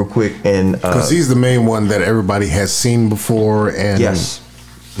Dunn real quick, and because he's the main one that everybody has seen before and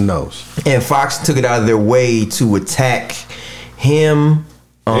knows. And Fox took it out of their way to attack him.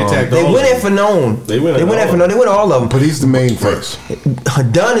 They went at Fanone. They went at Fanone. They went at all of them. But he's the main face.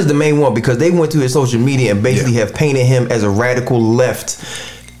 Dunn is the main one because they went to his social media and basically have painted him as a radical left.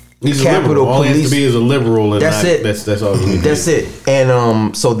 He's Capitol Police. All he has to be is a liberal, and that's it. That's all. That's it.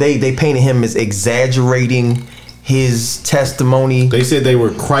 And so they painted him as exaggerating his testimony. They said they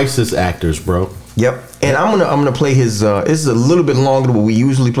were crisis actors, bro. Yep. And I'm gonna play his. This is a little bit longer than what we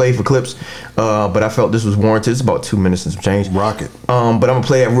usually play for clips, but I felt this was warranted. It's about 2 minutes and some change. Rock it. But I'm gonna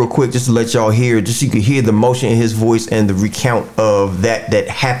play that real quick just to let y'all hear, just so you can hear the emotion in his voice and the recount of that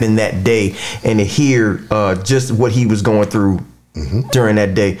happened that day, and to hear just what he was going through during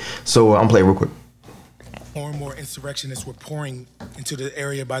that day. So I'm gonna play it real quick. More and more insurrectionists were pouring into the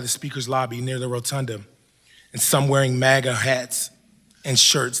area by the speaker's lobby near the rotunda, and some wearing MAGA hats and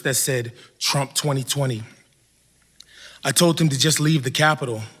shirts that said Trump 2020. I told them to just leave the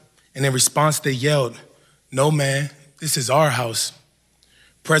Capitol, and in response they yelled, "No, man, this is our house.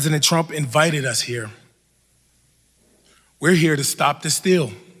 President Trump invited us here. We're here to stop the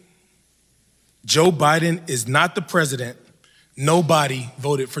steal. Joe Biden is not the president. Nobody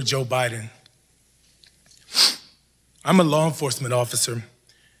voted for Joe Biden. I'm a law enforcement officer,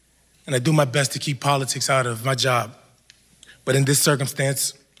 and I do my best to keep politics out of my job. But in this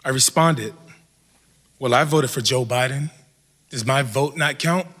circumstance, I responded, well, I voted for Joe Biden. Does my vote not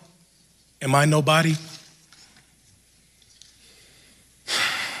count? Am I nobody?"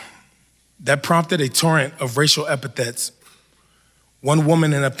 That prompted a torrent of racial epithets. One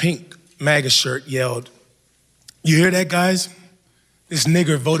woman in a pink MAGA shirt yelled, "You hear that, guys? This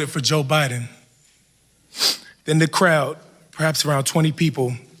nigger voted for Joe Biden." Then the crowd, perhaps around 20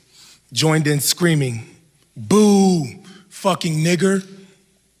 people, joined in screaming, "Boo! Fucking nigger."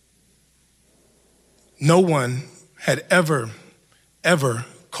 No one had ever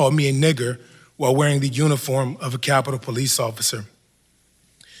called me a nigger while wearing the uniform of a Capitol police officer.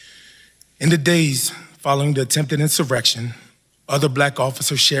 In the days following the attempted insurrection, other black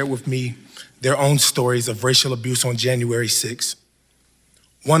officers shared with me their own stories of racial abuse on January 6th.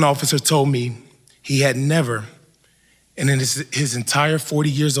 One officer told me he had never, and in his entire 40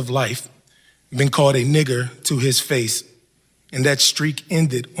 years of life, been called a nigger to his face, and that streak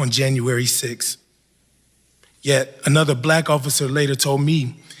ended on January 6th. Yet another black officer later told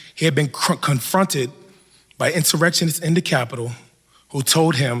me he had been confronted by insurrectionists in the Capitol who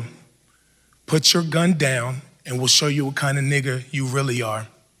told him, "Put your gun down and we'll show you what kind of nigger you really are."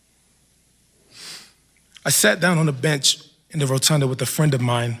 I sat down on a bench in the rotunda with a friend of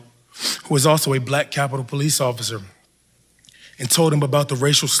mine who was also a black Capitol police officer and told him about the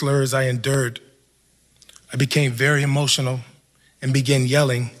racial slurs I endured. I became very emotional and began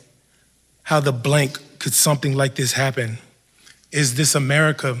yelling, "How the blank could something like this happen? Is this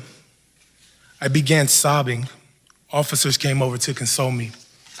America?" I began sobbing. Officers came over to console me.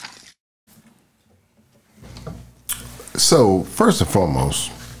 So, first and foremost,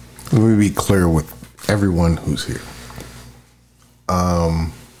 let me be clear with everyone who's here.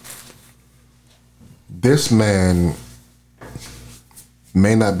 This man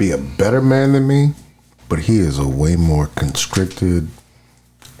may not be a better man than me, but he is a way more constricted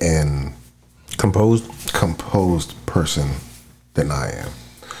and composed person than I am.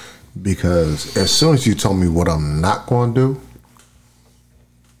 Because as soon as you told me what I'm not going to do,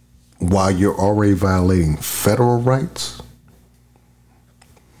 while you're already violating federal rights,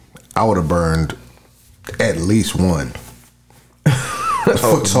 I would have burned at least one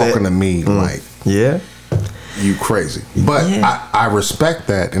for talking to me like, you crazy. But I respect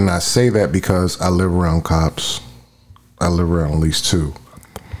that, and I say that because I live around cops. I live around at least two.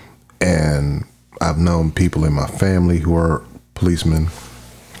 And I've known people in my family who are policemen.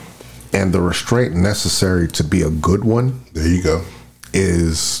 And the restraint necessary to be a good one, there you go,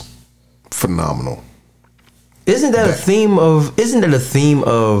 is phenomenal. Isn't that a theme of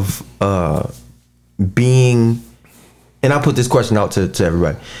being, and I'll put this question out to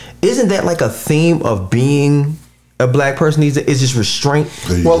everybody. Isn't that like a theme of being a black person? It's just restraint.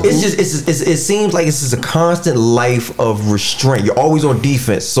 Well, it seems like it's just a constant life of restraint. You're always on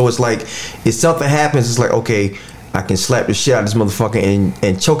defense. So it's like if something happens, it's like, okay, I can slap the shit out of this motherfucker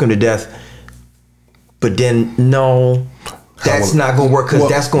and choke him to death. But then no, that's not gonna work because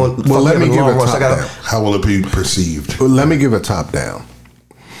that's going to let me give a top down. How will it be perceived? Well, let me give a top down.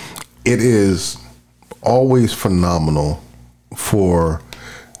 It is always phenomenal for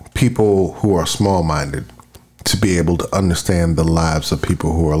people who are small-minded to be able to understand the lives of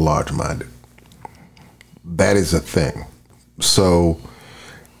people who are large-minded. That is a thing. So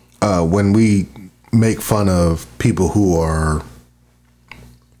when we make fun of people who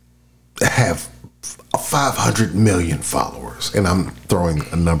have 500 million followers, and I'm throwing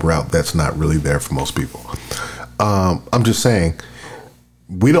a number out that's not really there for most people. I'm just saying,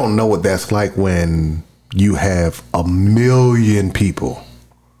 we don't know what that's like when you have 1 million people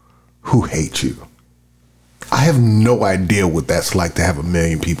who hate you. I have no idea what that's like to have 1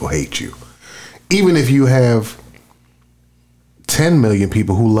 million people hate you. Even if you have 10 million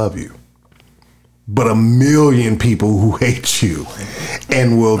people who love you, but 1 million people who hate you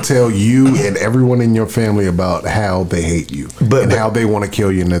and will tell you and everyone in your family about how they hate you and how they want to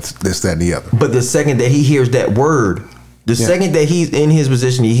kill you and this, that, and the other. But the second that he hears that word, second that he's in his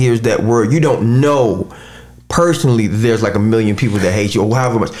position, he hears that word, you don't know personally that there's like 1 million people that hate you or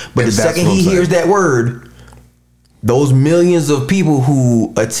however much. But the second he hears that word, those millions of people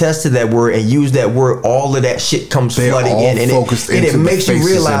who attest to that word and use that word, all of that shit comes flooding in, and it makes you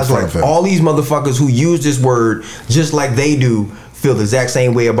realize like all these motherfuckers who use this word just like they do feel the exact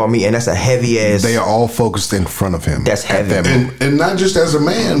same way about me, and that's a heavy ass. They are all focused in front of him. That's heavy, and not just as a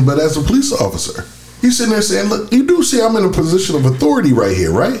man, but as a police officer. He's sitting there saying, "Look, you do see I'm in a position of authority right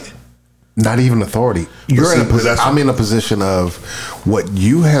here, right?" Not even authority. I'm in a position of what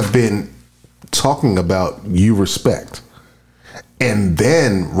you have been talking about, you respect. And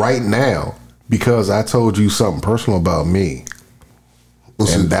then right now, because I told you something personal about me,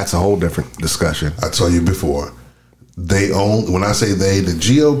 and that's a whole different discussion. I told you before, they own, when I say they, the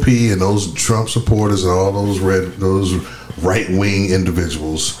GOP and those Trump supporters and all those right-wing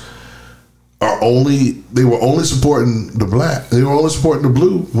individuals they were only supporting the black. They were only supporting the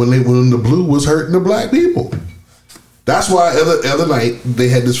blue when the blue was hurting the black people. That's why other night they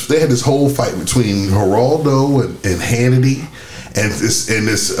had this whole fight between Geraldo and Hannity and this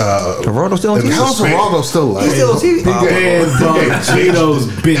Geraldo still on TV? How's Geraldo still alive? He's still on TV. Cheetos,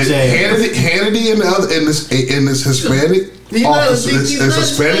 bitch ass. Hannity and this Hispanic officer. It's a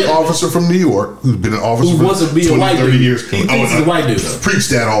Hispanic officer from New York who's been in office Who for wants to be a 20, white 30 dude. years. He thinks he's a white dude. Preach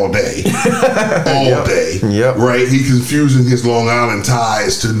that all day. All day. Yep. Right? He's confusing his Long Island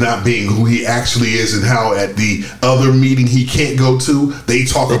ties to not being who he actually is, and how at the other meeting he can't go to, they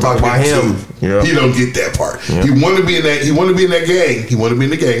talk about him too. Yep. He don't get that part. Yep. He wanted to be in that. He wanted to be in that gang. He wanted to be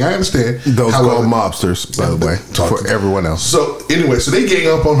in the gang. I understand. Those However, called mobsters, by the way, for everyone else. So anyway, so they gang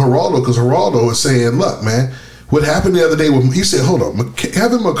up on Geraldo because Geraldo is saying, "Look, man, what happened the other day with he said, hold on,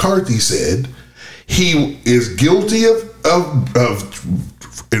 Kevin McCarthy said he is guilty of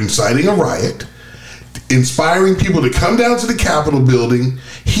inciting a riot, inspiring people to come down to the Capitol building.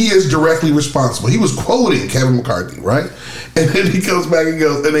 He is directly responsible." He was quoting Kevin McCarthy, right? And then he comes back and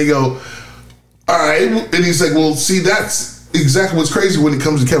goes, and they go, "All right," and he's like, "Well, see, that's exactly what's crazy when it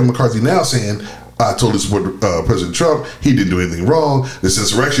comes to Kevin McCarthy now saying, I told this President Trump he didn't do anything wrong. This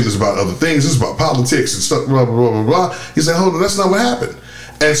insurrection is about other things. This is about politics and stuff, blah, blah, blah, blah, blah." He said, hold on, that's not what happened.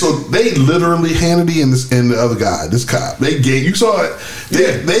 And so they literally, Hannity and the other guy, this cop, you saw it.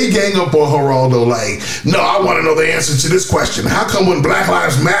 They gang up on Geraldo like, "No, I want to know the answer to this question. How come when Black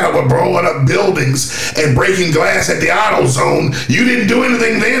Lives Matter were blowing up buildings and breaking glass at the auto zone, you didn't do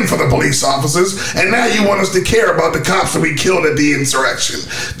anything then for the police officers, and now you want us to care about the cops that we killed at the insurrection?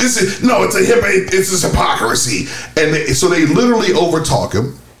 It's a hypocrisy." And so they literally overtalk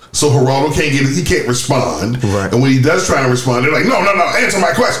him. So Geraldo he can't respond. Right. And when he does try to respond, they're like, no, answer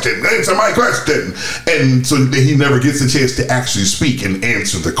my question. And so he never gets a chance to actually speak and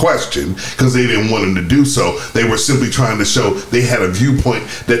answer the question because they didn't want him to do so. They were simply trying to show they had a viewpoint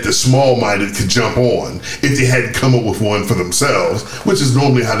that the small-minded could jump on if they hadn't come up with one for themselves, which is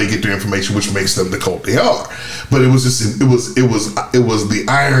normally how they get their information, which makes them the cult they are. But it was the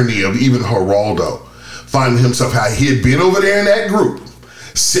irony of even Geraldo finding himself how he had been over there in that group,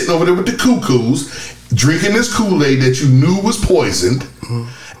 sitting over there with the cuckoos, drinking this Kool-Aid that you knew was poisoned,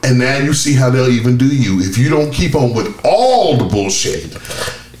 and now you see how they'll even do you if you don't keep on with all the bullshit.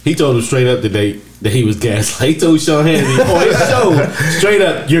 He told him straight up today that he was gaslight. He told Sean Hannity on his show straight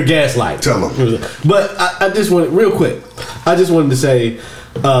up, "You're gaslight." Tell him. But I just wanted, real quick, I just wanted to say,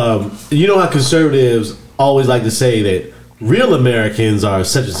 you know how conservatives always like to say that real Americans are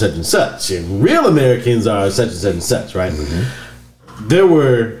such and such and such, and real Americans are such and such and such, right? Mm-hmm. There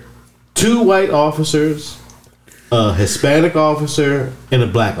were 2 white officers, a Hispanic officer, and a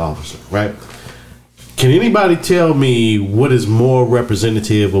black officer, right? Can anybody tell me what is more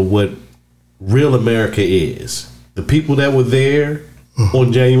representative of what real America is? The people that were there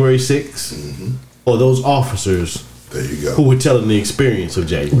on January 6th, or those officers There you go. who were telling the experience of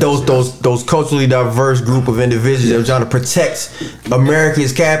January? Those culturally diverse group of individuals that are trying to protect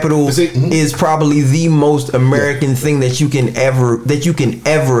America's capital is probably the most American thing that you can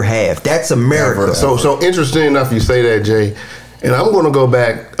ever have. That's America. So interesting enough you say that, Jay. And I'm going to go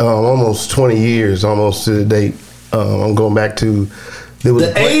back almost 20 years, almost to the date. I'm going back to there was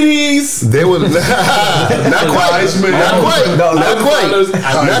the 80s. There was not quite, but early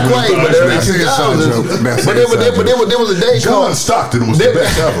 2000s. But there was a day John called Stockton was the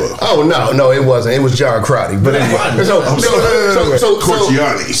best ever. Oh no, it wasn't. It was John Crotty. But anyway,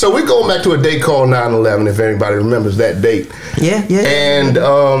 so we're going back to a day called 9/11. If anybody remembers that date. Yeah. And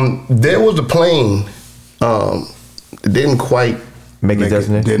there was a plane. It didn't quite Make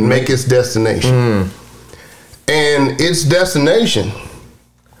its destination. And its destination,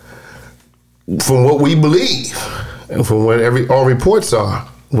 from what we believe, and from what all reports are,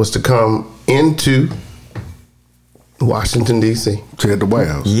 was to come into Washington, D.C. To hit the White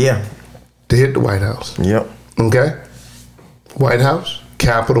House. Yeah. To hit the White House. Yep. Okay? White House,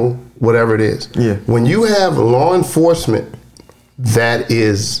 Capitol, whatever it is. Yeah. When you have law enforcement that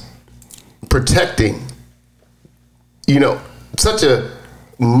is protecting, such a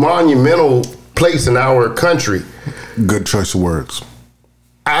monumental place in our country. Good choice of words.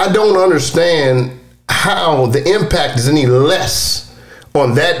 I don't understand how the impact is any less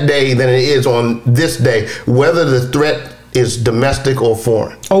on that day than it is on this day, whether the threat is domestic or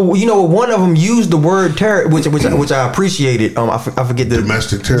foreign. Oh, one of them used the word terror, which I appreciated. I forget the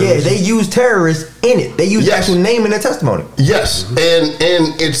domestic terrorism. Yeah, they used terrorists in it. They used the actual name in their testimony. Yes, and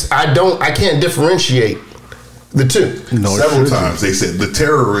it's I can't differentiate the two. Several times they said the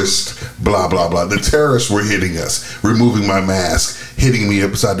terrorists, blah blah blah. The terrorists were hitting us, removing my mask, hitting me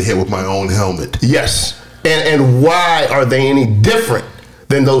upside the head with my own helmet. Yes, and why are they any different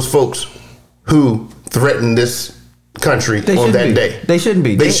than those folks who threatened this country on that day? They shouldn't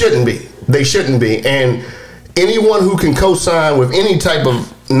be. They shouldn't be. They shouldn't be. And anyone who can co-sign with any type of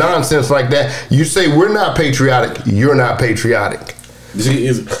nonsense like that, you say we're not patriotic. You're not patriotic. See,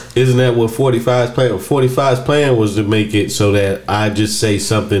 isn't that what 45's plan? 45's plan was to make it so that I just say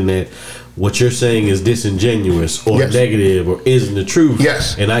something that what you're saying is disingenuous or negative or isn't the truth.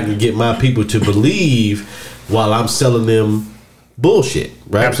 Yes. And I can get my people to believe while I'm selling them bullshit.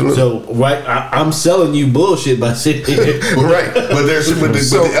 Right. Absolutely. So I'm selling you bullshit by sitting here. Right. But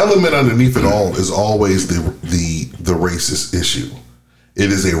the element underneath it all is always the racist issue.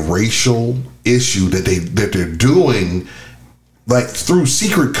 It is a racial issue that they're doing like through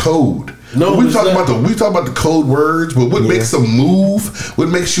secret code. No, we talk about the code words, but what makes them move, what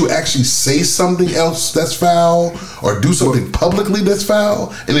makes you actually say something else that's foul or do something publicly that's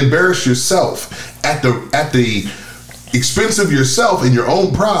foul and embarrass yourself at the expense of yourself and your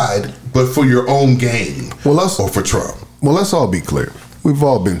own pride, but for your own gain or for Trump. Well, let's all be clear. We've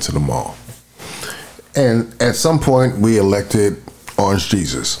all been to the mall. And at some point we elected Orange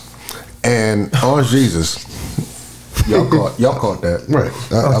Jesus. And Orange Jesus, y'all caught that. Right.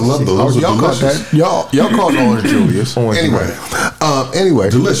 I love those. Y'all caught that. Y'all caught Orange Julius. Anyway,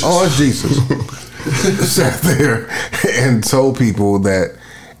 delicious. Orange Jesus sat there and told people that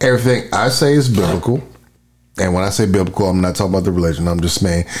everything I say is biblical. And when I say biblical, I'm not talking about the religion. I'm just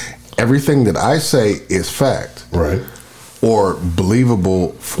saying everything that I say is fact. Right. Or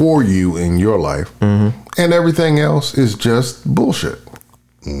believable for you in your life. Mm-hmm. And everything else is just bullshit.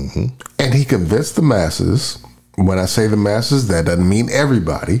 Mm-hmm. And he convinced the masses. When I say the masses, that doesn't mean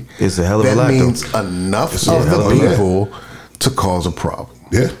everybody. It's a hell of a lot. That means enough of the people to cause a problem.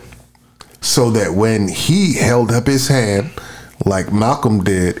 Yeah. So that when he held up his hand, like Malcolm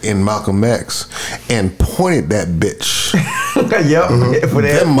did in Malcolm X, and pointed that bitch,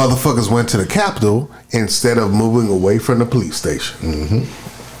 them motherfuckers went to the Capitol instead of moving away from the police station. Mm-hmm.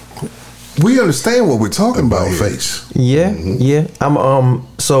 We understand what we're talking about here. Face. Yeah, yeah.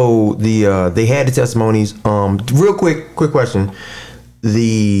 So they had the testimonies. Real quick question.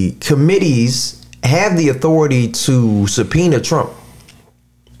 The committees have the authority to subpoena Trump.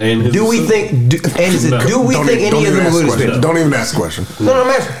 And do we think any of them would have? Don't even ask the question. No, I'm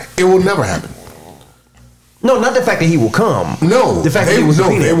asking. It will never happen. No, not the fact that he will come. No, the fact that he will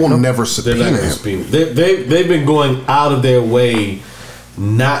subpoena. They will never subpoena him. They've been going out of their way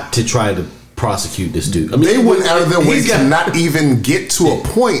not to try to prosecute this dude. I mean, they went out of their way to not even get to a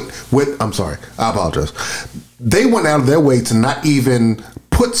point with. I'm sorry, I apologize. They went out of their way to not even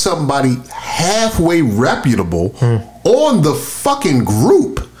put somebody halfway reputable on the fucking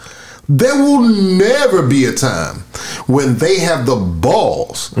group. There will never be a time when they have the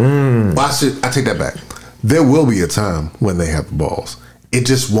balls. I take that back. There will be a time when they have the balls. It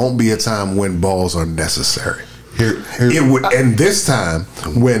just won't be a time when balls are necessary. And this time,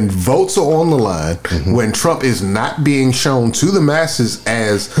 when votes are on the line, when Trump is not being shown to the masses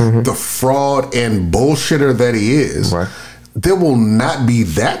as the fraud and bullshitter that he is, there will not be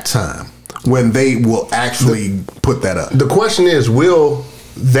that time when they will actually put that up. The question is, will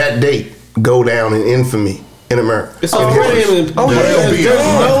that date go down in infamy in America? It's already there's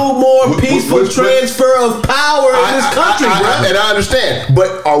no more peaceful transfer of power in this country, bro. And I understand,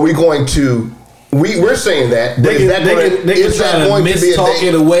 but are we going to? We're saying that. They can try to mistalk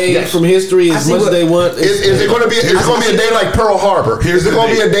it away from history as much as they want. Is it going to be? Is it going to be a day like Pearl Harbor? Is it going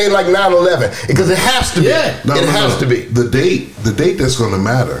to be a day like 9/11? Because it has to be. Yeah. It has to be. The date that's going to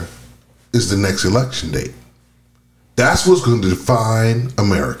matter is the next election date. That's what's going to define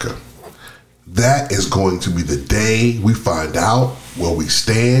America. That is going to be the day we find out where we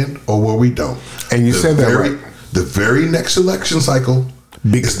stand or where we don't. And you said that right. The very next election cycle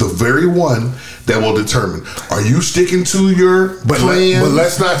is the very one that will determine: are you sticking to your plan? But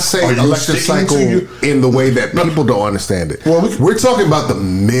let's not say election cycle in the way that people don't understand it. Well, we're talking about the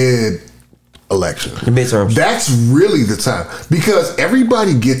mid-election. The midterms. That's really the time, because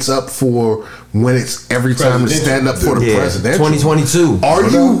everybody gets up for when it's every time to stand up for the presidential. 2022. Are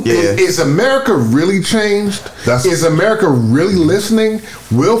you? Is America really changed? Is America really listening?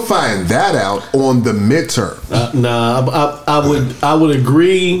 We'll find that out on the midterm. I would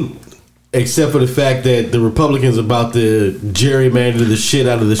agree, except for the fact that the Republicans about to gerrymander the shit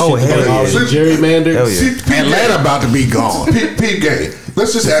out of the shit. Gerrymander. Atlanta about to be gone. Peep game.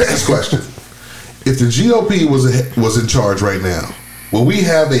 Let's just ask this question: if the GOP was in charge right now, will we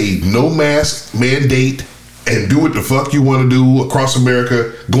have a no mask mandate and do what the fuck you want to do across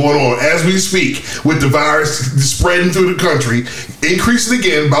America going on as we speak, with the virus spreading through the country, increasing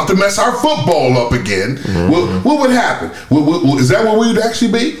again, about to mess our football up again? What would happen? Is that where we would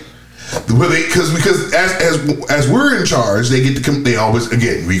actually be? Because as we're in charge, they get to come. They always,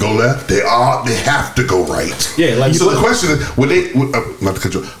 again, we go left. They have to go right. Yeah. Like, so the question is, would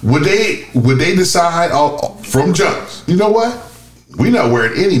they decide from jumps? You know what? We're not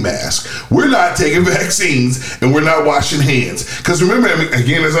wearing any mask. We're not taking vaccines, and we're not washing hands. Because remember,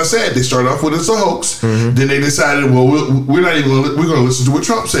 again, as I said, they started off with it's a hox. Then they decided, well, we're not even. We're going to listen to what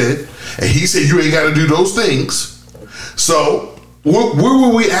Trump said, and he said you ain't got to do those things. So where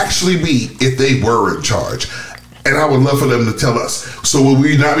will we actually be if they were in charge? And I would love for them to tell us. So will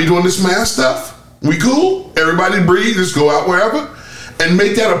we not be doing this mask stuff? We cool? Everybody breathe. Just go out wherever. And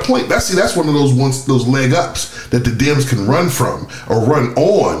make that a point. That's one of those leg ups that the Dems can run from or run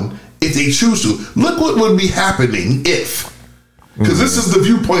on if they choose to. Look what would be happening if. Because this is the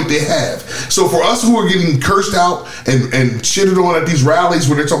viewpoint they have. So for us who are getting cursed out and shitted on at these rallies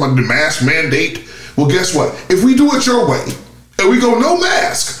where they're talking about the mask mandate, well, guess what? If we do it your way and we go no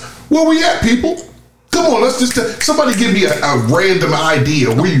mask, where we at, people? Come on, let's just somebody give me a random idea.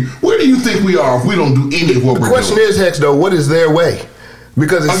 Where do you think we are if we don't do any of what we're doing? The question is, Hex, though, what is their way?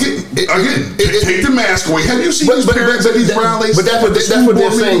 Because take the mask away. Have you seen these parents at these rallies? But that's what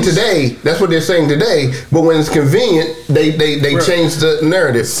they're saying today. That's what they're saying today. But when it's convenient, they change the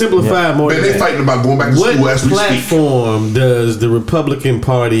narrative. Simplify more. Man, they're fighting about going back to school as we speak. What platform does the Republican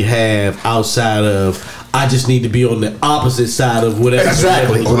Party have outside of? I just need to be on the opposite side of whatever.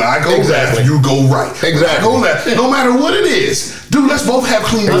 Exactly. When I go left, you go right. Exactly. I go left. No matter what it is, dude. Let's both have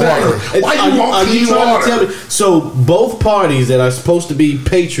clean water. Why you want clean water? So both parties that are supposed to be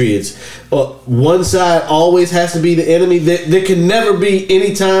patriots, one side always has to be the enemy. There can never be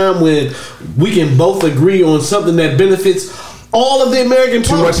any time when we can both agree on something that benefits all of the American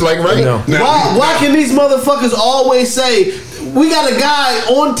public. Too much like right now. Why can these motherfuckers always say? We got a guy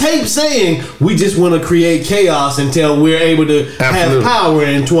on tape saying we just want to create chaos until we're able to have power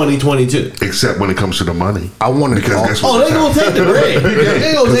in 2022. Except when it comes to the money. I want to they're gonna take the bread.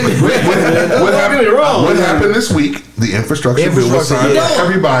 They're gonna take the bread. What happened this week? The infrastructure bill was signed by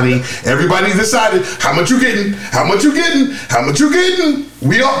everybody. Everybody decided how much you getting, how much you getting, how much you getting.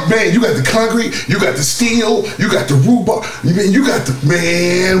 We all, man, you got the concrete, you got the steel, you got the rebar, you got the,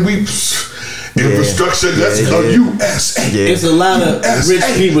 man, infrastructure, that's USA. It's a lot of rich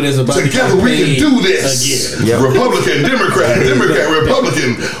people that's about together to we can do this. Republican, Democrat,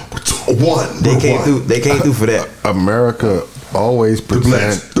 Republican. One. They came through for that. America always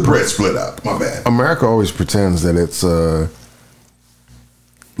pretends the bread split up. My bad. America always pretends that it's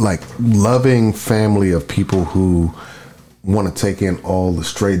like loving family of people who want to take in all the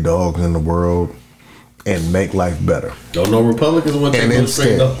stray dogs in the world and make life better. Don't know Republicans want to take those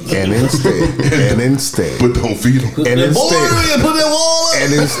straight dogs. And instead, but don't feed them. And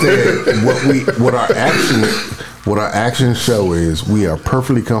instead, what our actions show is we are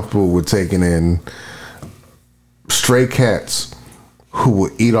perfectly comfortable with taking in stray cats who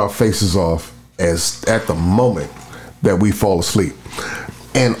will eat our faces off as at the moment that we fall asleep.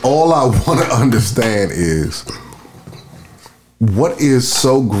 And all I want to understand is what is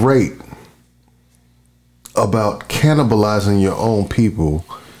so great about cannibalizing your own people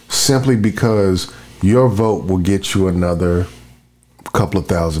simply because your vote will get you another couple of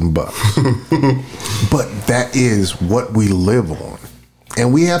 $1,000. But that is what we live on.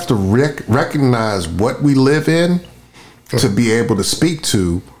 And we have to recognize what we live in to be able to speak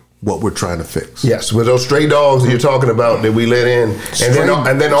to what we're trying to fix. Yes, with those stray dogs that you're talking about that we let in,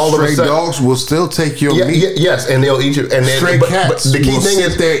 and then all of a sudden, stray dogs will still take your meat. Yes, and they'll eat you. And then stray cats but the key will thing sit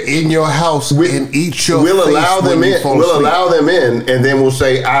is there in your house and eat your. We'll face allow them in. We'll allow them in, and then we'll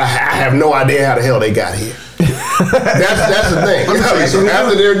say, I have no idea how the hell they got here. That's the thing. So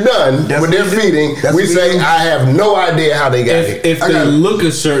after they're done with their feeding, we say, I have no idea how they got here. If they look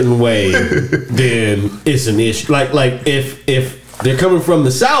a certain way, then it's an issue. Like if they're coming from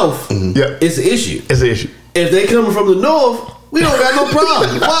the south, it's an issue. It's an issue. If they coming from the north, we don't got no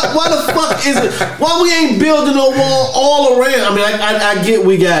problem. Why the fuck is it? Why we ain't building a wall all around? I mean, I get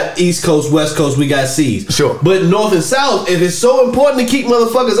we got East Coast, West Coast, we got seas. Sure. But North and South, if it's so important to keep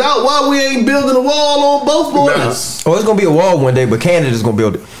motherfuckers out, why we ain't building a wall on both borders? Oh, it's gonna be a wall one day, but Canada's gonna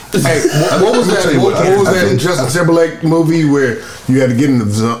build it. Hey, what was that? What was that Justin Timberlake movie where you had to get in the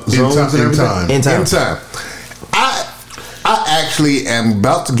zones in time? In time. I actually am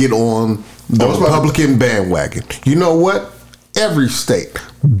about to get on the Republican bandwagon. You know what? Every state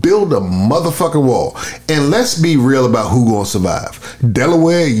build a motherfucking wall, and let's be real about who gonna survive.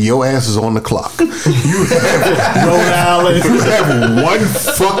 Delaware, your ass is on the clock. You have Rhode Island. You have one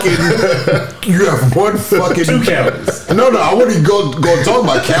fucking 2 counties. No, I wouldn't go talk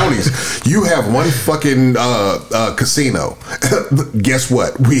about counties. You have one fucking casino. Guess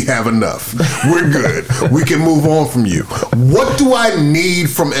what? We have enough. We're good. We can move on from you. What do I need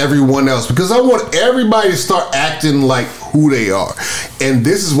from everyone else? Because I want everybody to start acting like who they are. And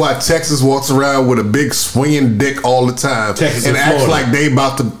this is why Texas walks around with a big swinging dick all the time Texas and and acts Florida. like they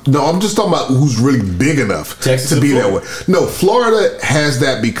about to. No, I'm just talking about who's really big enough Texas to and be that Florida. way. No, Florida has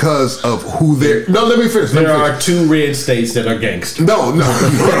that because of who they're. No, let me finish. There are 2 red states that are gangster. No, there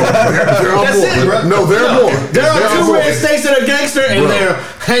are That's more. it, bro. No, there are more. There are 2 more. red states that are gangster, and Bro. they're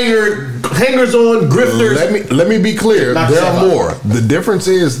hangers on, grifters. Let me be clear. Knock There yourself are out. more. The difference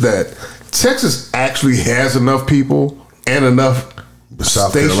is that Texas actually has enough people and enough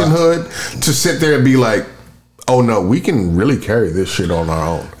South Carolina. stationhood to sit there and be like, oh no, we can really carry this shit on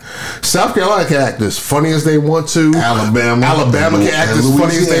our own. South Carolina can act as funny as they want to. Alabama can act and as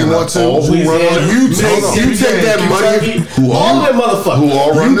funny as they Louisiana, want to. all who run Louisiana, the- You take that money. Kentucky, all them motherfuckers. who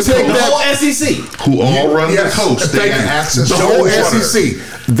all run You the take the coast. whole SEC. Who all run Yes, the coast. They thank got you. access The to whole water. SEC.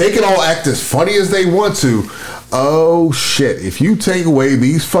 They can all act as funny as they want to. Oh shit! If you take away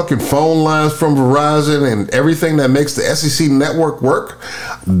these fucking phone lines from Verizon and everything that makes the SEC network work,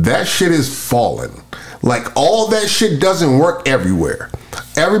 that shit is falling. Like all that shit doesn't work everywhere.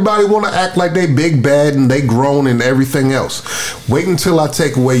 Everybody want to act like they big bad and they grown and everything else. Wait until I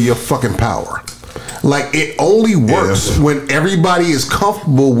take away your fucking power. Like it only works when everybody is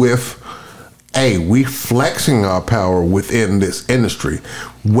comfortable with, hey, we flexing our power within this industry.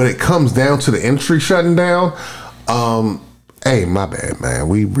 When it comes down to the industry shutting down, hey, my bad, man.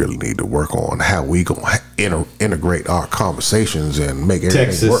 We really need to work on how we gonna integrate our conversations and make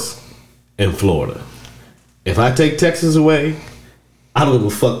everything work. Texas and Florida. If I take Texas away, I don't give a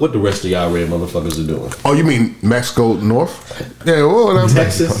fuck what the rest of y'all red motherfuckers are doing. Oh, you mean Mexico North? Yeah, well,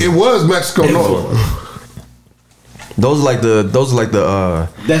 Texas. It was Mexico And North. Florida. Those are like the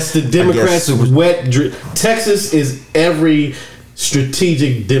That's the Democrats' super- wet dream. Texas is every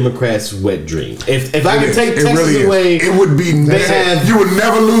strategic Democrat's wet dream. If I could take It Texas really is. away, It would be. they have You would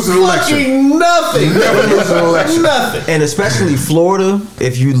never lose an election. fucking nothing. Never lose an election. Nothing. and especially Florida.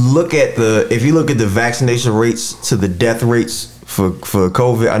 If you look at the vaccination rates to the death rates for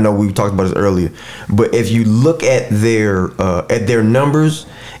COVID, I know we talked about this earlier, but if you look at their numbers,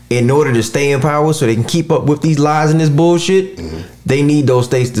 in order to stay in power, so they can keep up with these lies and this bullshit, they need those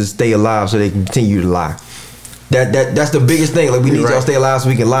states to stay alive so they can continue to lie. That's the biggest thing. Like we need y'all to stay alive so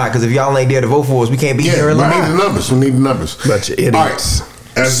we can lie. Because if y'all ain't there to vote for us, we can't be here and we lie. need the numbers. We need the numbers. Bunch of idiots. All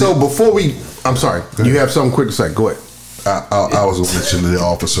right. So before I'm sorry. You have something quick to say. Go ahead. I was mentioning the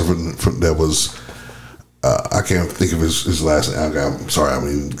officer that was. I can't think of his last name. I'm sorry. I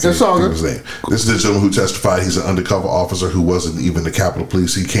mean, It's all good. his name. This is the gentleman who testified. He's an undercover officer who wasn't even the Capitol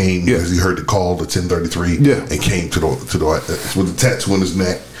Police. He came because he heard the call to 1033 and came to the with the tattoo on his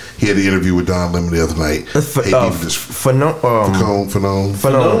neck. He had the interview with Don Lemon the other night. Fanon.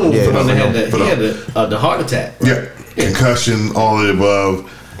 He had the heart attack. Yeah, concussion, all of the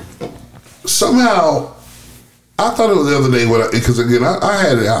above. Somehow, I thought it was the other day because again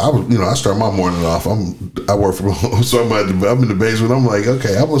I start my morning off. I work from home, so I'm in the basement. I'm like,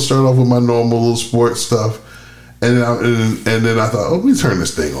 okay, I'm gonna start off with my normal little sports stuff, and then I thought, oh, let me turn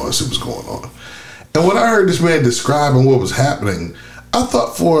this thing on and see what's going on. And when I heard this man describing what was happening, I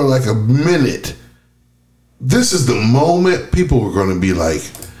thought for like a minute, this is the moment people were going to be like,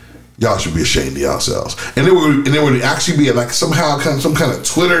 y'all should be ashamed of yourselves. And there would actually be like some kind of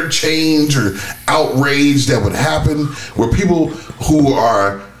Twitter change or outrage that would happen where people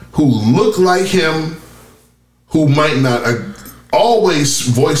who look like him, who might not always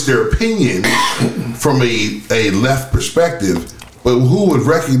voice their opinion from a left perspective, but who would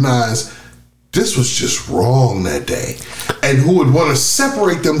recognize this was just wrong that day, and who would want to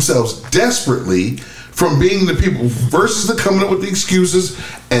separate themselves desperately from being the people versus the coming up with the excuses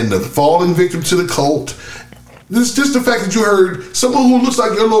and the falling victim to the cult. This just the fact that you heard someone who looks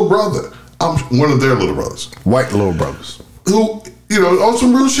like your little brother. I'm one of their little brothers. White little brothers. Who, on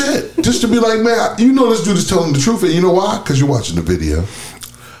some real shit. Just to be like, man, this dude is telling the truth. And you know why? Because you're watching the video.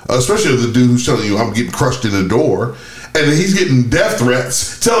 Especially the dude who's telling you I'm getting crushed in the door. And then he's getting death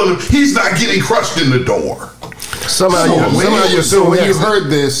threats telling him he's not getting crushed in the door. Somehow when you heard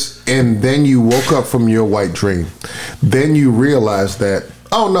this and then you woke up from your white dream, then you realized that,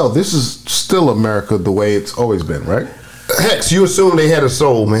 oh no, this is still America the way it's always been, right? Hex, you assume they had a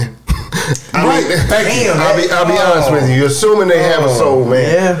soul, man. Right. I'll be honest with you. You're assuming they have a soul,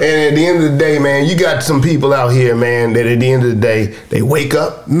 man. Yeah. And at the end of the day, man, you got some people out here, man, that at the end of the day, they wake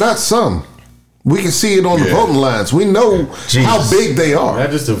up. Not some. We can see it on the voting lines. We know how big they are.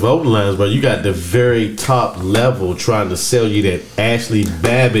 Not just the voting lines, but you got the very top level trying to sell you that Ashley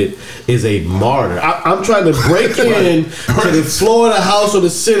Babbitt is a martyr. I'm trying to break in to the floor of the House or the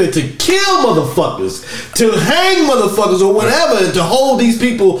Senate to kill motherfuckers, to hang motherfuckers or whatever, to hold these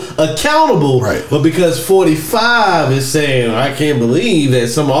people accountable. Right. But because 45 is saying, I can't believe that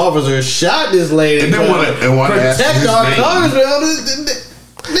some officer shot this lady And then want to protect our congressman.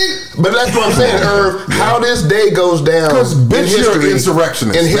 But that's what I'm saying, Irv. How this day goes down, Because bitch, you're an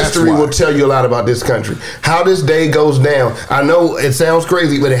insurrectionist. and That's history why. will tell you a lot about this country. How this day goes down. I know it sounds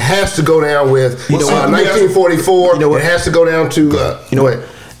crazy, but it has to go down with 1944. You know what? It has to go down to You know what?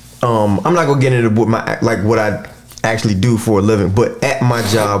 I'm not gonna get into what I actually do for a living, but at my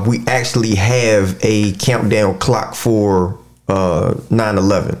job we actually have a countdown clock for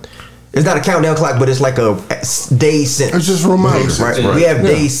 9/11. It's not a countdown clock, but it's like a day since. It's just reminders, right? We have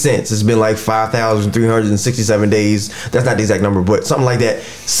days since. It's been like 5,367 days. That's not the exact number, but something like that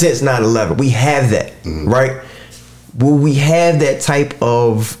since 9/11. We have that, right? Will we have that type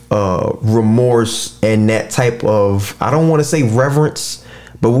of remorse and that type of, I don't want to say reverence,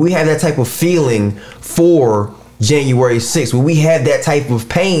 but will we have that type of feeling for January 6th? Will we have that type of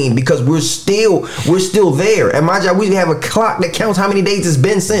pain because we're still there? At my job, we have a clock that counts how many days it's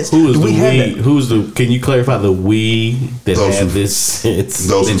been since. Who is Do the we have we? that? Who's the? Can you clarify the we that Those have who- this sense?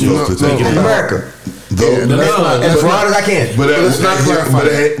 those who that you- vote to take it out. America. No, As broad as I can. But let's not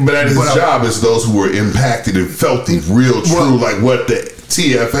clarify but at his job, it's those who were impacted and felt the real true, like what the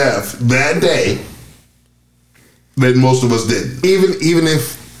TFF that day that most of us didn't. Even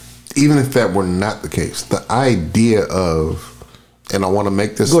if that were not the case, the idea of, and I want to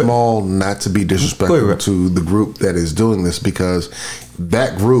make this Go ahead. small, not to be disrespectful Go ahead. to the group that is doing this, because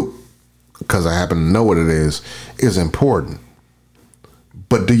that group, because I happen to know what it is important.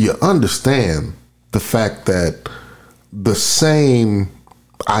 But do you understand the fact that the same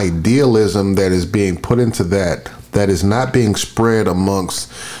idealism that is being put into that is not being spread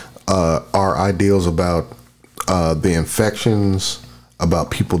amongst our ideals about the infections,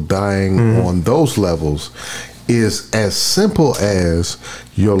 about people dying on those levels, is as simple as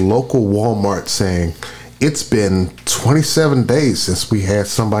your local Walmart saying, it's been 27 days since we had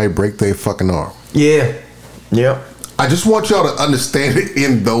somebody break their fucking arm. Yeah. Yep. I just want y'all to understand it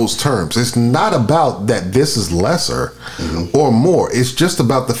in those terms. It's not about that this is lesser or more. It's just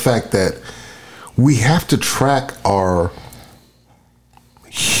about the fact that we have to track our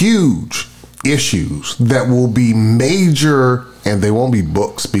huge issues that will be major, and they won't be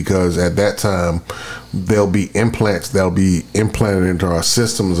books, because at that time there'll be implants that'll be implanted into our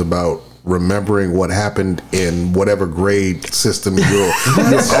systems about remembering what happened in whatever grade system you're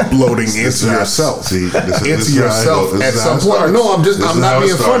uploading into yourself. See, this into is yourself this at is how some it point. starts. No, This I'm is not how it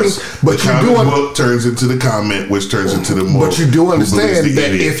being funny, starts. but the you comic do. book turns into the comment, which turns into the more. But you do understand the that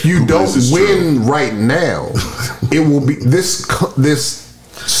idiot if you who don't believes it's win true. right now, it will be this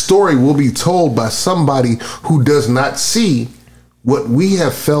story will be told by somebody who does not see what we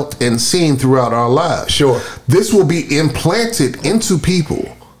have felt and seen throughout our lives. Sure. This will be implanted into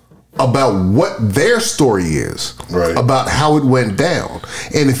people about what their story is, Right. about how it went down.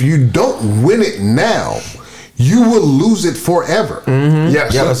 And if you don't win it now, you will lose it forever.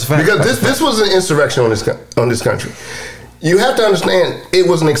 Yes, Yeah, that's a fact. because this was an insurrection on this country. You have to understand, it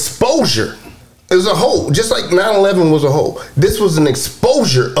was an exposure. It was a whole, just like 9/11 was a whole. This was an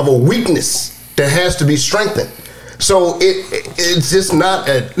exposure of a weakness that has to be strengthened. So it's just not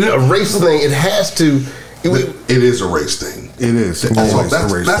a race thing. It has to. It is a race thing. It is.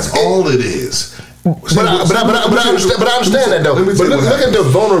 That's all it is. But I understand that though. Let me But tell you look what at the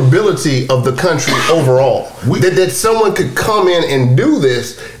vulnerability of the country overall. That someone could come in and do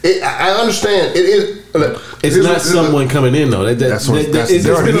this. I understand. It is. It's not someone coming in though. It's been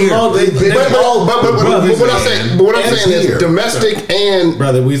a long. But what I'm saying is domestic and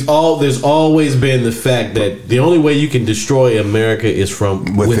brother, there's always been the fact that the only way you can destroy America is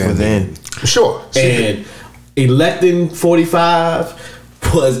from within. Sure. And electing 45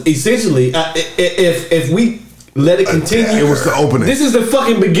 was essentially if we let it continue. It was the opening. This is the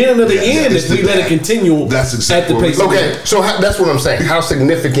fucking beginning of the end. If we let it continue, That's exactly at the pace. Okay, so that's what I'm saying. How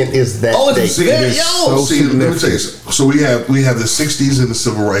significant is that? Oh, it's date? very See, let me tell you. So we have the '60s and the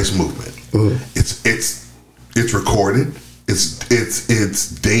Civil Rights Movement. It's recorded. It's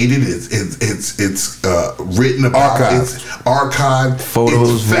dated. It's written about. Archived. It's archived.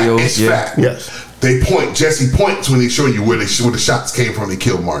 Photos, it's videos, It's yeah. fact. Yes. Jesse points when they show you where the shots came from. They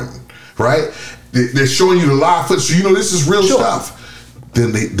killed Martin, right? They're showing you the live footage, so you know this is real stuff.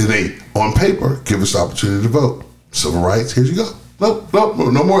 Then they on paper give us the opportunity to vote. Civil rights. Here you go.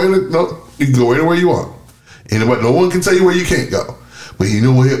 No more. No. You can go anywhere you want. And no one can tell you where you can't go. But you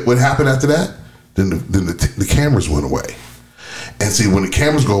know what happened after that? Then the cameras went away. And see, when the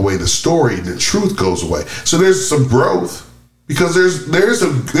cameras go away, the story, the truth goes away. So there's some growth because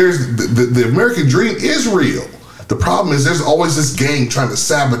the American dream is real. The problem is there's always this gang trying to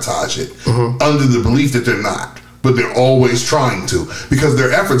sabotage it under the belief that they're not. But they're always trying to because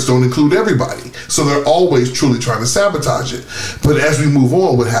their efforts don't include everybody. So they're always truly trying to sabotage it. But as we move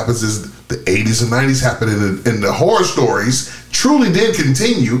on, what happens is the 80s and 90s happened and the horror stories truly did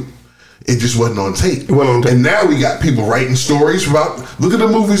continue. It just wasn't on tape. And now we got people writing stories about, look at the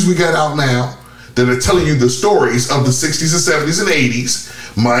movies we got out now that are telling you the stories of the 60s and 70s and 80s.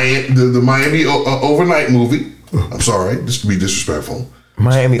 The Miami Overnight movie. I'm sorry, just to be disrespectful.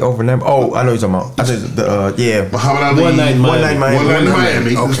 Miami Overnight. Oh, I know you're talking about. I think Muhammad Ali. One Night in Miami. One Night in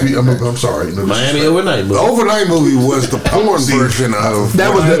Miami. Okay. I'm sorry. No, Miami Overnight movie. The Overnight movie was the porn version of. That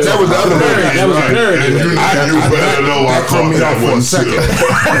was the other version. That was a nerd. You better know I caught that one too. You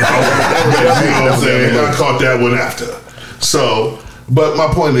know what I'm saying? I caught that one after. So, but my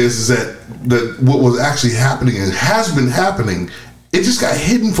point is that what was actually happening and has been happening, it just got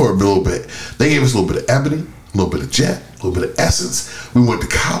hidden for a little bit. They gave us a little bit of Ebony, a little bit of Jet, a little bit of Essence. We went to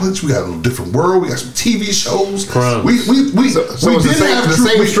college. We got a little different world. We got some TV shows. So it's the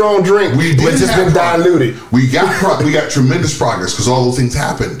same strong drink, but it's just been diluted. We got tremendous progress because all those things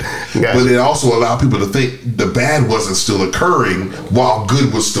happened. But it also allowed people to think the bad wasn't still occurring while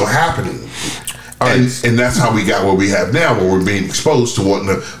good was still happening. And that's how we got what we have now, where we're being exposed to wanting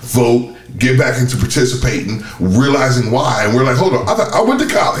to vote, get back into participating, realizing why. And we're like, hold on, I went to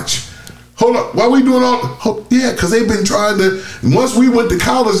college. Hold up, why are we doing all? Yeah, because they've been trying to. Once we went to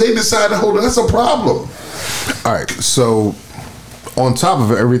college, they decided, hold on, that's a problem. All right, so on top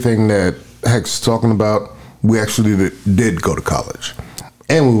of everything that Hex is talking about, we actually did go to college,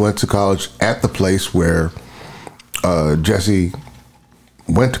 and we went to college at the place where Jesse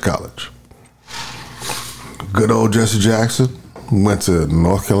went to college. Good old Jesse Jackson went to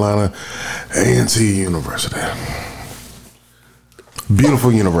North Carolina A&T University.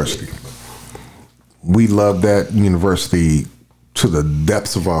 Beautiful university. We love that university to the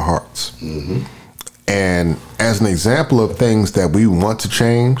depths of our hearts. Mm-hmm. And as an example of things that we want to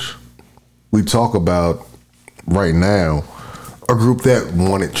change, we talk about right now a group that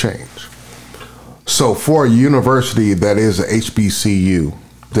wanted change. So for a university that is a HBCU,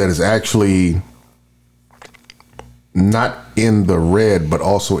 that is actually not in the red, but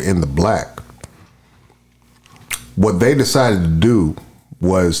also in the black, what they decided to do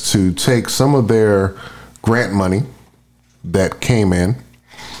was to take some of their grant money that came in,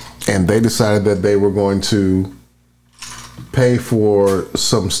 and they decided that they were going to pay for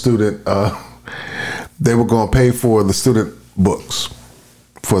some student, they were going to pay for the student books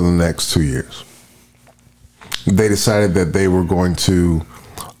for the next 2 years. They decided that they were going to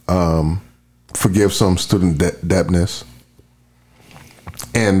forgive some student debtness,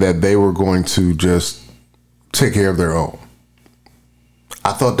 and that they were going to just take care of their own.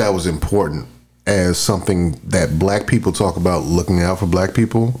 I thought that was important as something that black people talk about, looking out for black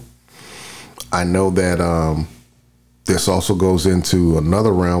people. I know that this also goes into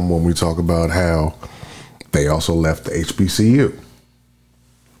another realm when we talk about how they also left the HBCU.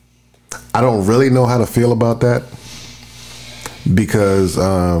 I don't really know how to feel about that because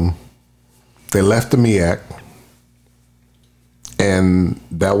they left the MEAC, and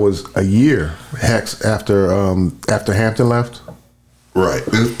that was a year after Hampton left. Right,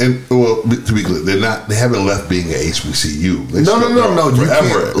 and well, to be clear, they haven't left being an HBCU. No. You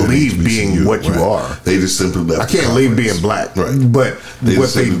can't leave being what you are. They just simply left. I can't leave being black. Right, but what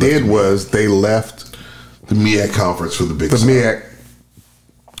they did was they left the MEAC conference for the big. The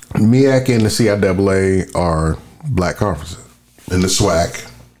MEAC and the CIAA are black conferences, and the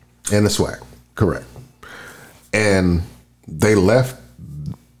SWAC, correct. And they left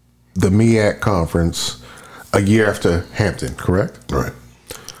the MEAC conference a year after Hampton, correct? Right.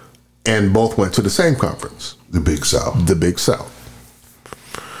 And both went to the same conference. The Big South. The Big South.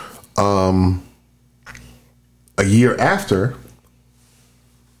 A year after,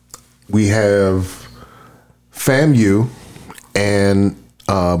 we have FAMU and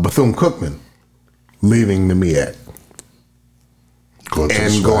Bethune-Cookman leaving the MEAC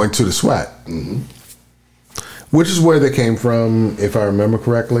going to the SWAC. Mm-hmm. Which is where they came from, if I remember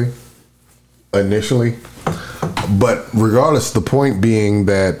correctly, initially. But regardless, the point being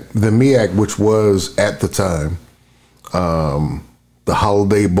that the MEAC, which was at the time the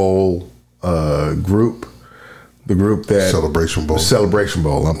Holiday Bowl group, the group that Celebration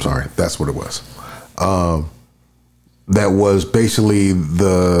Bowl, I'm sorry, that's what it was. that was basically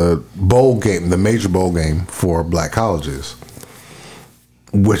the bowl game, the major bowl game for black colleges,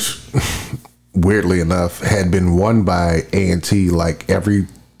 which weirdly enough had been won by A&T like every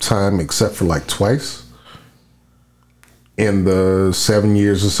time except for like twice in the 7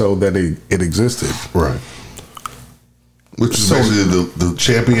 years or so that it existed. Right. Which is basically the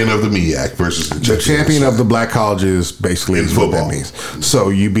champion of the MEAC versus the champion of the black colleges, basically, is what that means. So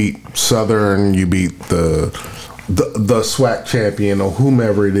you beat Southern, you beat the SWAC champion or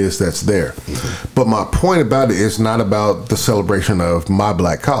whomever it is that's there. Mm-hmm. But my point about it is not about the celebration of my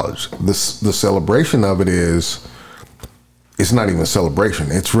black college. The celebration of it is, it's not even a celebration.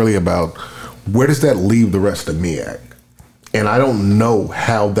 It's really about where does that leave the rest of MEAC? And I don't know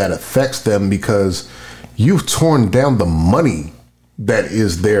how that affects them because you've torn down the money that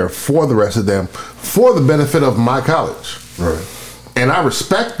is there for the rest of them for the benefit of my college. Right. And I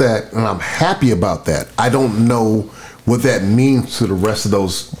respect that and I'm happy about that. I don't know what that means to the rest of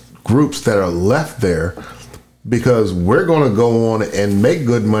those groups that are left there because we're going to go on and make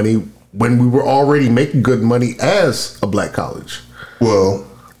good money when we were already making good money as a black college. Well,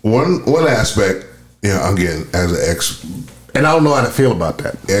 one aspect, again, as an ex, and I don't know how to feel about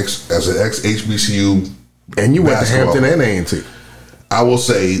that. As an ex HBCU, and you went to Hampton and A&T. I will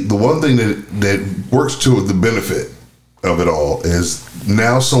say the one thing that works to the benefit of it all is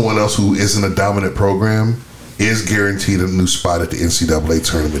now someone else who isn't a dominant program is guaranteed a new spot at the NCAA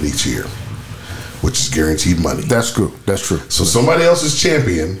tournament each year, which is guaranteed money. That's true. That's true. So somebody else's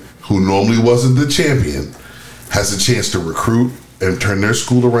champion, who normally wasn't the champion, has a chance to recruit and turn their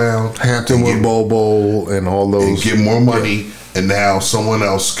school around. Hampton with Bowl and all those. And get more money, and now someone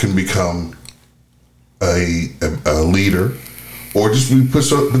else can become a leader or just put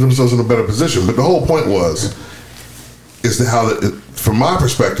themselves in a better position. But the whole point is that from my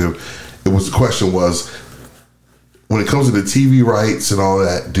perspective, the question was, when it comes to the TV rights and all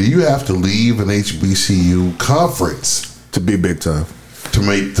that, do you have to leave an HBCU conference to be big time, to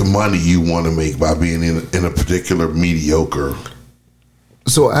make the money you want to make by being in a particular mediocre?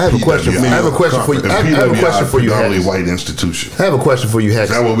 So I have a question. I have a question for you. I have a question for you. Predominantly white institution. I have a question for you,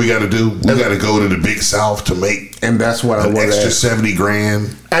 Hex. Is that what we got to do? We got to go to the Big South to make, and that's what I want. Extra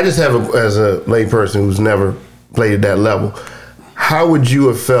 $70,000. I just have as a lay person who's never played at that level. How would you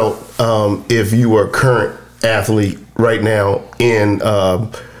have felt if you were a current athlete right now in at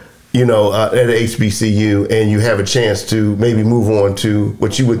a HBCU and you have a chance to maybe move on to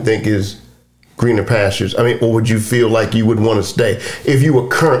what you would think is greener pastures? I mean, or would you feel like you would want to stay if you were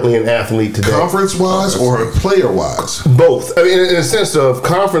currently an athlete today? Conference-wise or player-wise? Both. I mean, in a sense of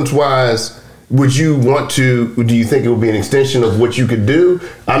conference-wise, would you want to? Do you think it would be an extension of what you could do?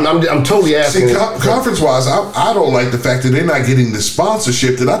 I'm totally asking. See, conference-wise, I don't like the fact that they're not getting the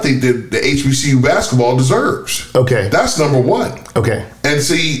sponsorship that I think that the HBCU basketball deserves. Okay, that's number one. Okay, and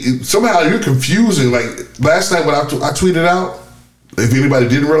see, somehow you're confusing. Like last night when I tweeted out, if anybody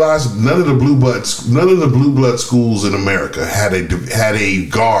didn't realize, none of the blue blood schools in America had a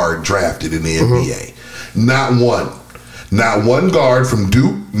guard drafted in the NBA. Not one. Not one guard from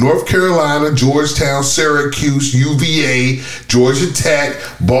Duke, North Carolina, Georgetown, Syracuse, UVA, Georgia Tech,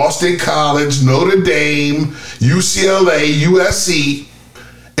 Boston College, Notre Dame, UCLA, USC,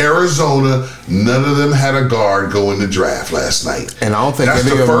 Arizona. None of them had a guard go in the draft last night. And I don't think any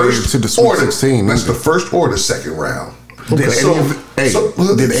of them made it to the Sweet 16. That's the first or the second round.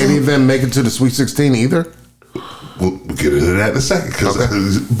 Did any of them make it to the Sweet 16 either? We'll get into that in a second.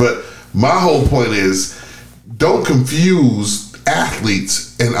 But my whole point is, don't confuse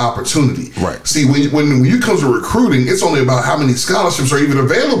athletes and opportunity. Right. See, when you come to recruiting, it's only about how many scholarships are even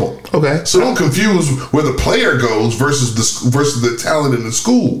available. Okay. So don't confuse where the player goes versus the talent in the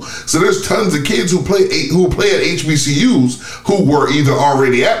school. So there's tons of kids who play at HBCUs who were either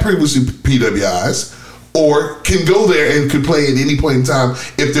already at previously PWIs or can go there and could play at any point in time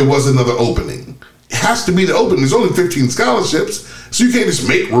if there was another opening. It has to be the opening. There's only 15 scholarships, so you can't just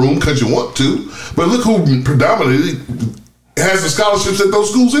make room because you want to. But look who predominantly has the scholarships at those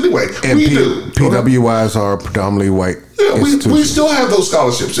schools anyway. And we do. PWIs are predominantly white. Yeah, we still have those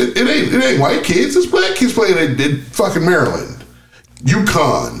scholarships. It ain't white kids. It's black kids playing at fucking Maryland,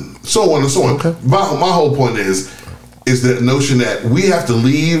 UConn, so on and so on. Okay. My whole point is that notion that we have to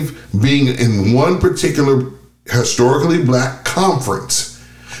leave being in one particular historically black conference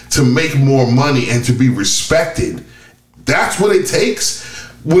to make more money and to be respected. That's what it takes.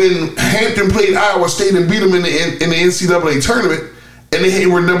 When Hampton played Iowa State and beat them in the NCAA tournament, and they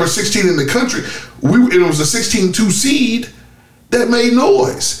were number 16 in the country, it was a 16-2 seed that made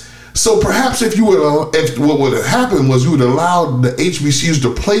noise. So perhaps if what would have happened was you would allow the HBCUs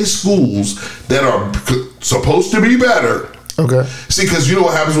to play schools that are supposed to be better. Okay. See, because you know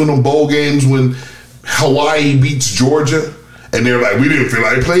what happens when them bowl games when Hawaii beats Georgia, and they're like, we didn't feel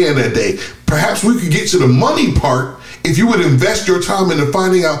like playing that day. Perhaps we could get to the money part if you would invest your time into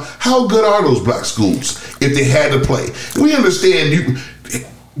finding out how good are those black schools if they had to play. We understand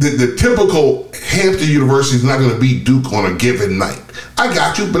the typical Hampton University is not going to beat Duke on a given night. I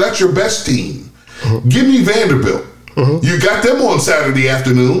got you, but that's your best team. Give me Vanderbilt. You got them on Saturday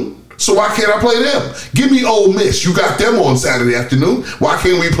afternoon. So why can't I play them? Give me Ole Miss. You got them on Saturday afternoon. Why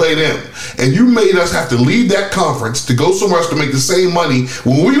can't we play them? And you made us have to leave that conference to go somewhere else to make the same money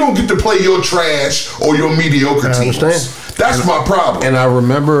when we don't get to play your trash or your mediocre teams. That's my problem. And I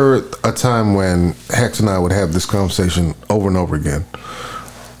remember a time when Hex and I would have this conversation over and over again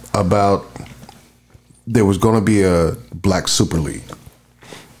about there was going to be a Black Super League.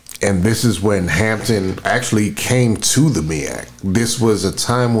 And this is when Hampton actually came to the MEAC. This was a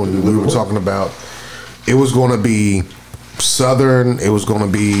time when we were talking about it was going to be Southern, it was going to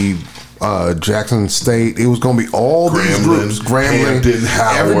be Jackson State, it was going to be all these groups, Grambling, Hampton,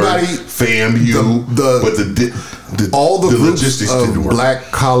 Howard, everybody, FAMU, but all the groups logistics of didn't work. black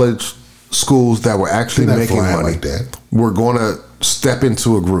college schools that were actually making money like that. were going to step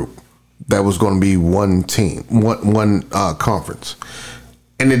into a group that was going to be one team, one conference.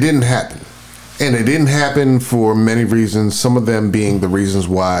 And it didn't happen. And it didn't happen for many reasons, some of them being the reasons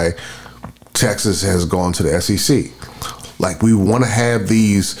why Texas has gone to the SEC. Like, we want to have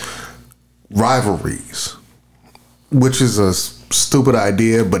these rivalries, which is a stupid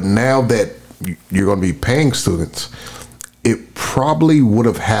idea, but now that you're going to be paying students, it probably would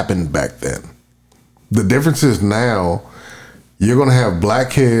have happened back then. The difference is now you're going to have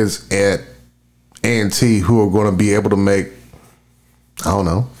black kids at A&T who are going to be able to make, I don't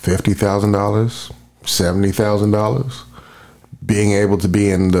know, $50,000, $70,000, being able to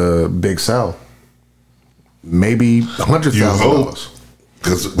be in the Big South, maybe $100,000.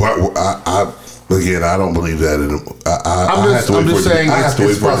 Because I don't believe that. I'm just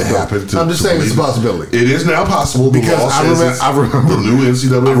saying it's a possibility. It is now possible because I remember the new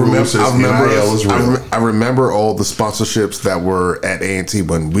NCAA rule says NIL is real. I remember all the sponsorships that were at A&T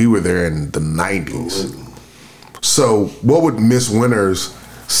when we were there in the 90s. So what would Miss Winters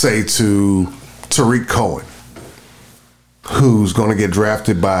say to Tariq Cohen, who's going to get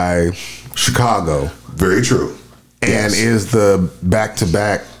drafted by Chicago? Very true. And is the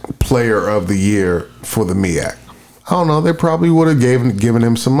back-to-back player of the year for the MEAC. I don't know. They probably would have given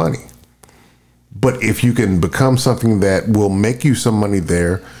him some money. But if you can become something that will make you some money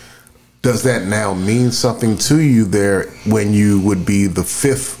there, does that now mean something to you there when you would be the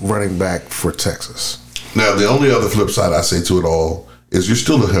fifth running back for Texas? Now, the only other flip side I say to it all is you're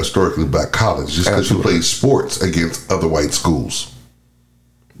still a historically black college just because you played sports against other white schools.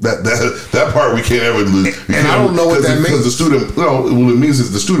 That part we can't ever lose. And I don't know what that means. What it means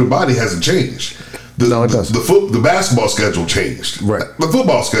is the student body hasn't changed. No, it doesn't. The basketball schedule changed. Right. The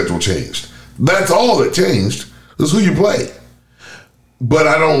football schedule changed. That's all that changed. Is who you play. But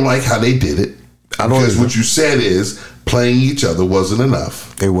I don't like how they did it. Because what you said is playing each other wasn't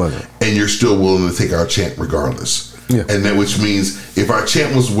enough. It wasn't. And you're still willing to take our chant regardless. Yeah. And that which means if our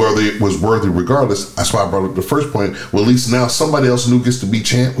chant was worthy regardless, that's why I brought up the first point. Well, at least now somebody else new gets to be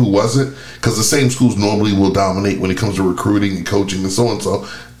champ who wasn't, because the same schools normally will dominate when it comes to recruiting and coaching and so on. So,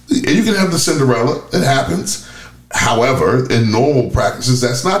 and you can have the Cinderella. It happens. However, in normal practices,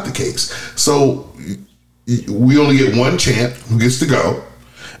 that's not the case. So we only get one champ who gets to go.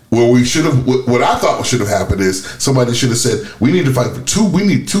 Well, what I thought should have happened is somebody should have said, we need to fight for we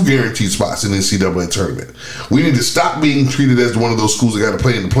need two guaranteed spots in the NCAA tournament. We need to stop being treated as one of those schools that got to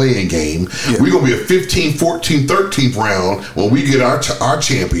play in the play-in game. Yeah. We're going to be a 15th, 14th, 13th round when we get our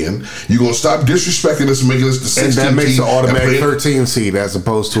champion. You're going to stop disrespecting us and making us the 16th. And that makes an automatic 13 seed as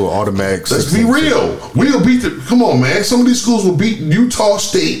opposed to an automatic 16 Let's be real. We'll beat come on, man. Some of these schools will beat Utah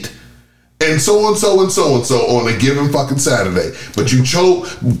State and so and so and so and so on a given fucking Saturday. But you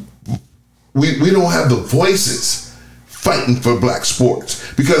chose. We don't have the voices fighting for black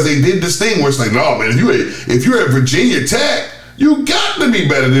sports because they did this thing where it's like, no, man, if you're at Virginia Tech, you got to be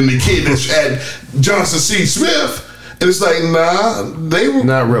better than the kid that's at Johnson C. Smith. And it's like, nah, they were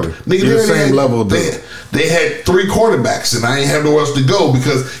not really. They're the same level. They had 3 quarterbacks, and I ain't have nowhere else to go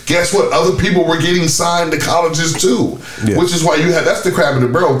because guess what? Other people were getting signed to colleges too, which is why that's the crab in the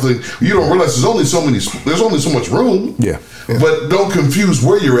barrel thing. You don't realize there's only so much room. Yeah. But don't confuse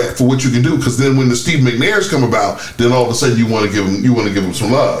where you're at for what you can do, because then when the Steve McNairs come about, then all of a sudden you want to give him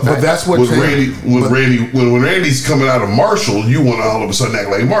some love. But that's what when Randy's coming out of Marshall, you want to all of a sudden act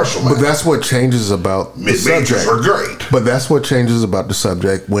like Marshall. But that's what changes about the subject. Are great. But that's what changes about the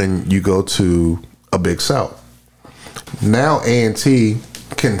subject when you go to a Big South. Now A&T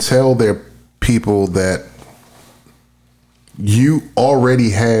can tell their people that you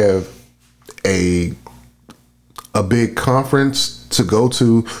already have a big conference to go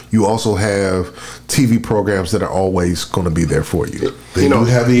to. You also have TV programs that are always going to be there for you. They do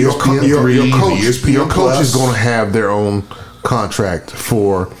have the ESPN3, your coach is going to have their own contract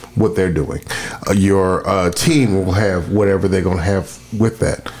for what they're doing. Your team will have whatever they're going to have with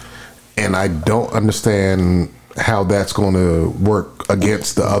that. And I don't understand how that's going to work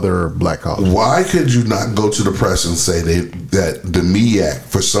against the other black colleges. Why could you not go to the press and say that the MEAC,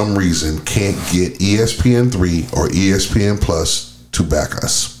 for some reason, can't get ESPN3 or ESPN Plus to back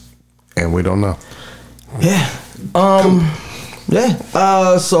us? And we don't know. Yeah.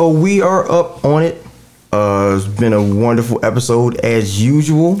 So we are up on it. It's been a wonderful episode as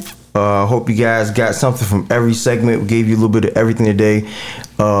usual. Hope you guys got something from every segment. We gave you a little bit of everything today.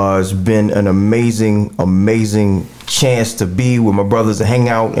 It's been an amazing chance to be with my brothers and hang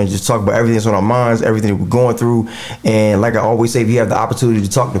out and just talk about everything that's on our minds, everything that we're going through. And like I always say, if you have the opportunity to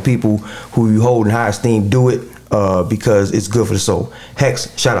talk to people who you hold in high esteem, do it because it's good for the soul.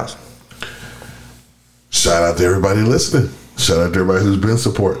 Hex, shout outs. Shout out to everybody listening. Shout out to everybody who's been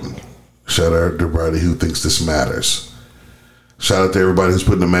supporting. Shout out to everybody who thinks this matters. Shout out to everybody who's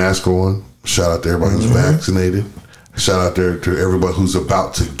putting a mask on. Shout out to everybody who's vaccinated. Shout out there to everybody who's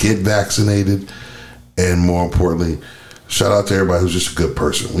about to get vaccinated. And more importantly, shout out to everybody who's just a good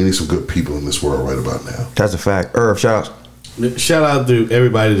person. We need some good people in this world right about now. That's a fact. Irv, shout outs. Shout out to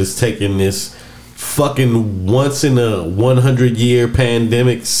everybody that's taking this fucking once in a 100-year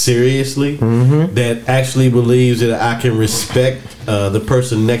pandemic seriously, that actually believes that I can respect the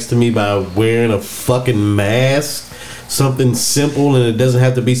person next to me by wearing a fucking mask. Something simple, and it doesn't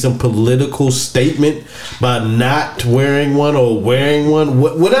have to be some political statement by not wearing one or wearing one.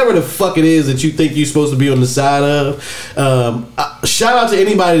 Whatever the fuck it is that you think you're supposed to be on the side of. Shout out to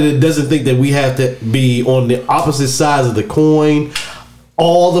anybody that doesn't think that we have to be on the opposite sides of the coin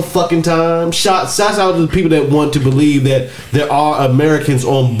all the fucking time. Shouts out to the people that want to believe that there are Americans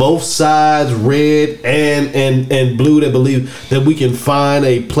on both sides, red and blue, that believe that we can find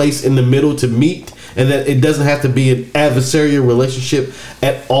a place in the middle to meet, and that it doesn't have to be an adversarial relationship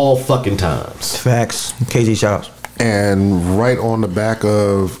at all fucking times. Facts. KG, shout outs. And right on the back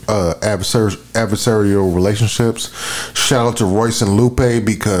of adversarial relationships, shout out to Royce and Lupe,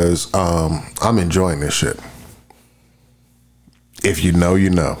 because I'm enjoying this shit. If you know,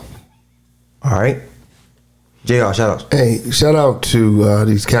 you know. All right. JR, shout outs. Hey, shout out to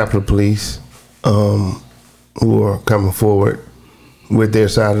these Capitol Police who are coming forward with their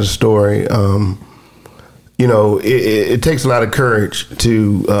side of the story. You know, it takes a lot of courage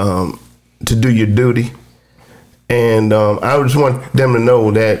to do your duty. And I just want them to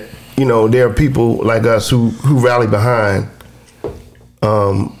know that, you know, there are people like us who rally behind,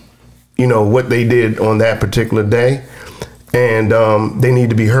 you know, what they did on that particular day. And they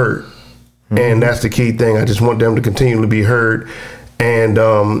need to be heard. And that's the key thing. I just want them to continue to be heard. And,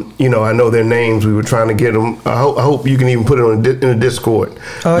 you know, I know their names. We were trying to get them. I hope you can even put it in the Discord.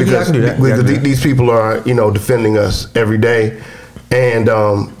 Yeah, I can do that. These people are, you know, defending us every day. And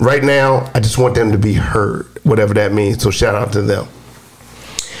right now, I just want them to be heard, whatever that means. So shout out to them.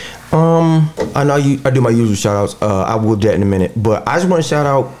 I know I do my usual shout outs. I will do that in a minute. But I just want to shout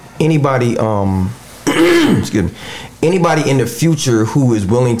out anybody, excuse me, anybody in the future who is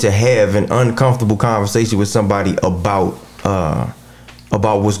willing to have an uncomfortable conversation with somebody about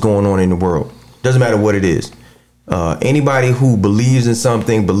what's going on in the world. Doesn't matter what it is. Anybody who believes in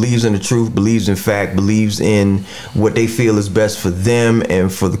something, believes in the truth, believes in fact, believes in what they feel is best for them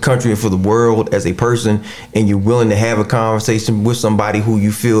and for the country and for the world as a person, and you're willing to have a conversation with somebody who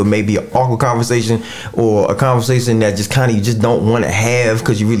you feel may be an awkward conversation, or a conversation that just kind of you just don't want to have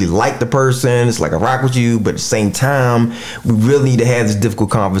because you really like the person, it's like a rock with you, but at the same time, we really need to have this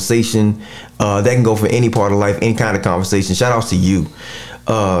difficult conversation. That can go for any part of life, any kind of conversation. Shout outs to you.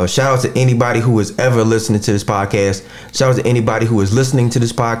 Shout out to anybody who is ever listening to this podcast. Shout out to anybody who is listening to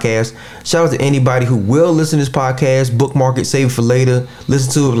this podcast. Shout out to anybody who will listen to this podcast, bookmark it, save it for later,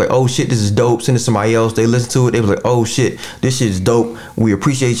 listen to it, like, oh shit, this is dope, send it to somebody else. They listen to it, they was like, oh shit, this shit is dope. We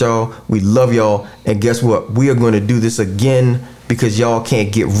appreciate y'all, we love y'all, and guess what? We are going to do this again because y'all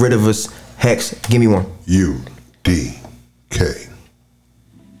can't get rid of us. Hex, give me one. UDK.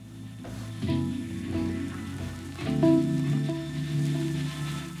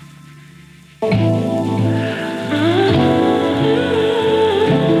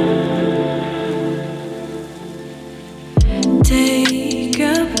 Take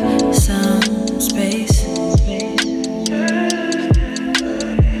up some space.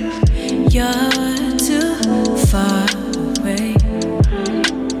 You're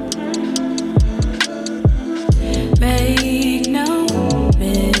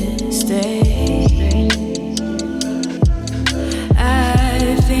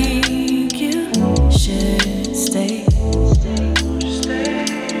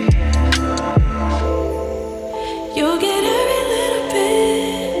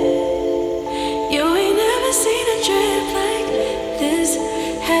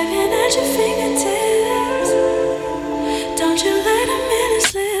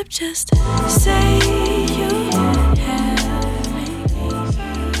just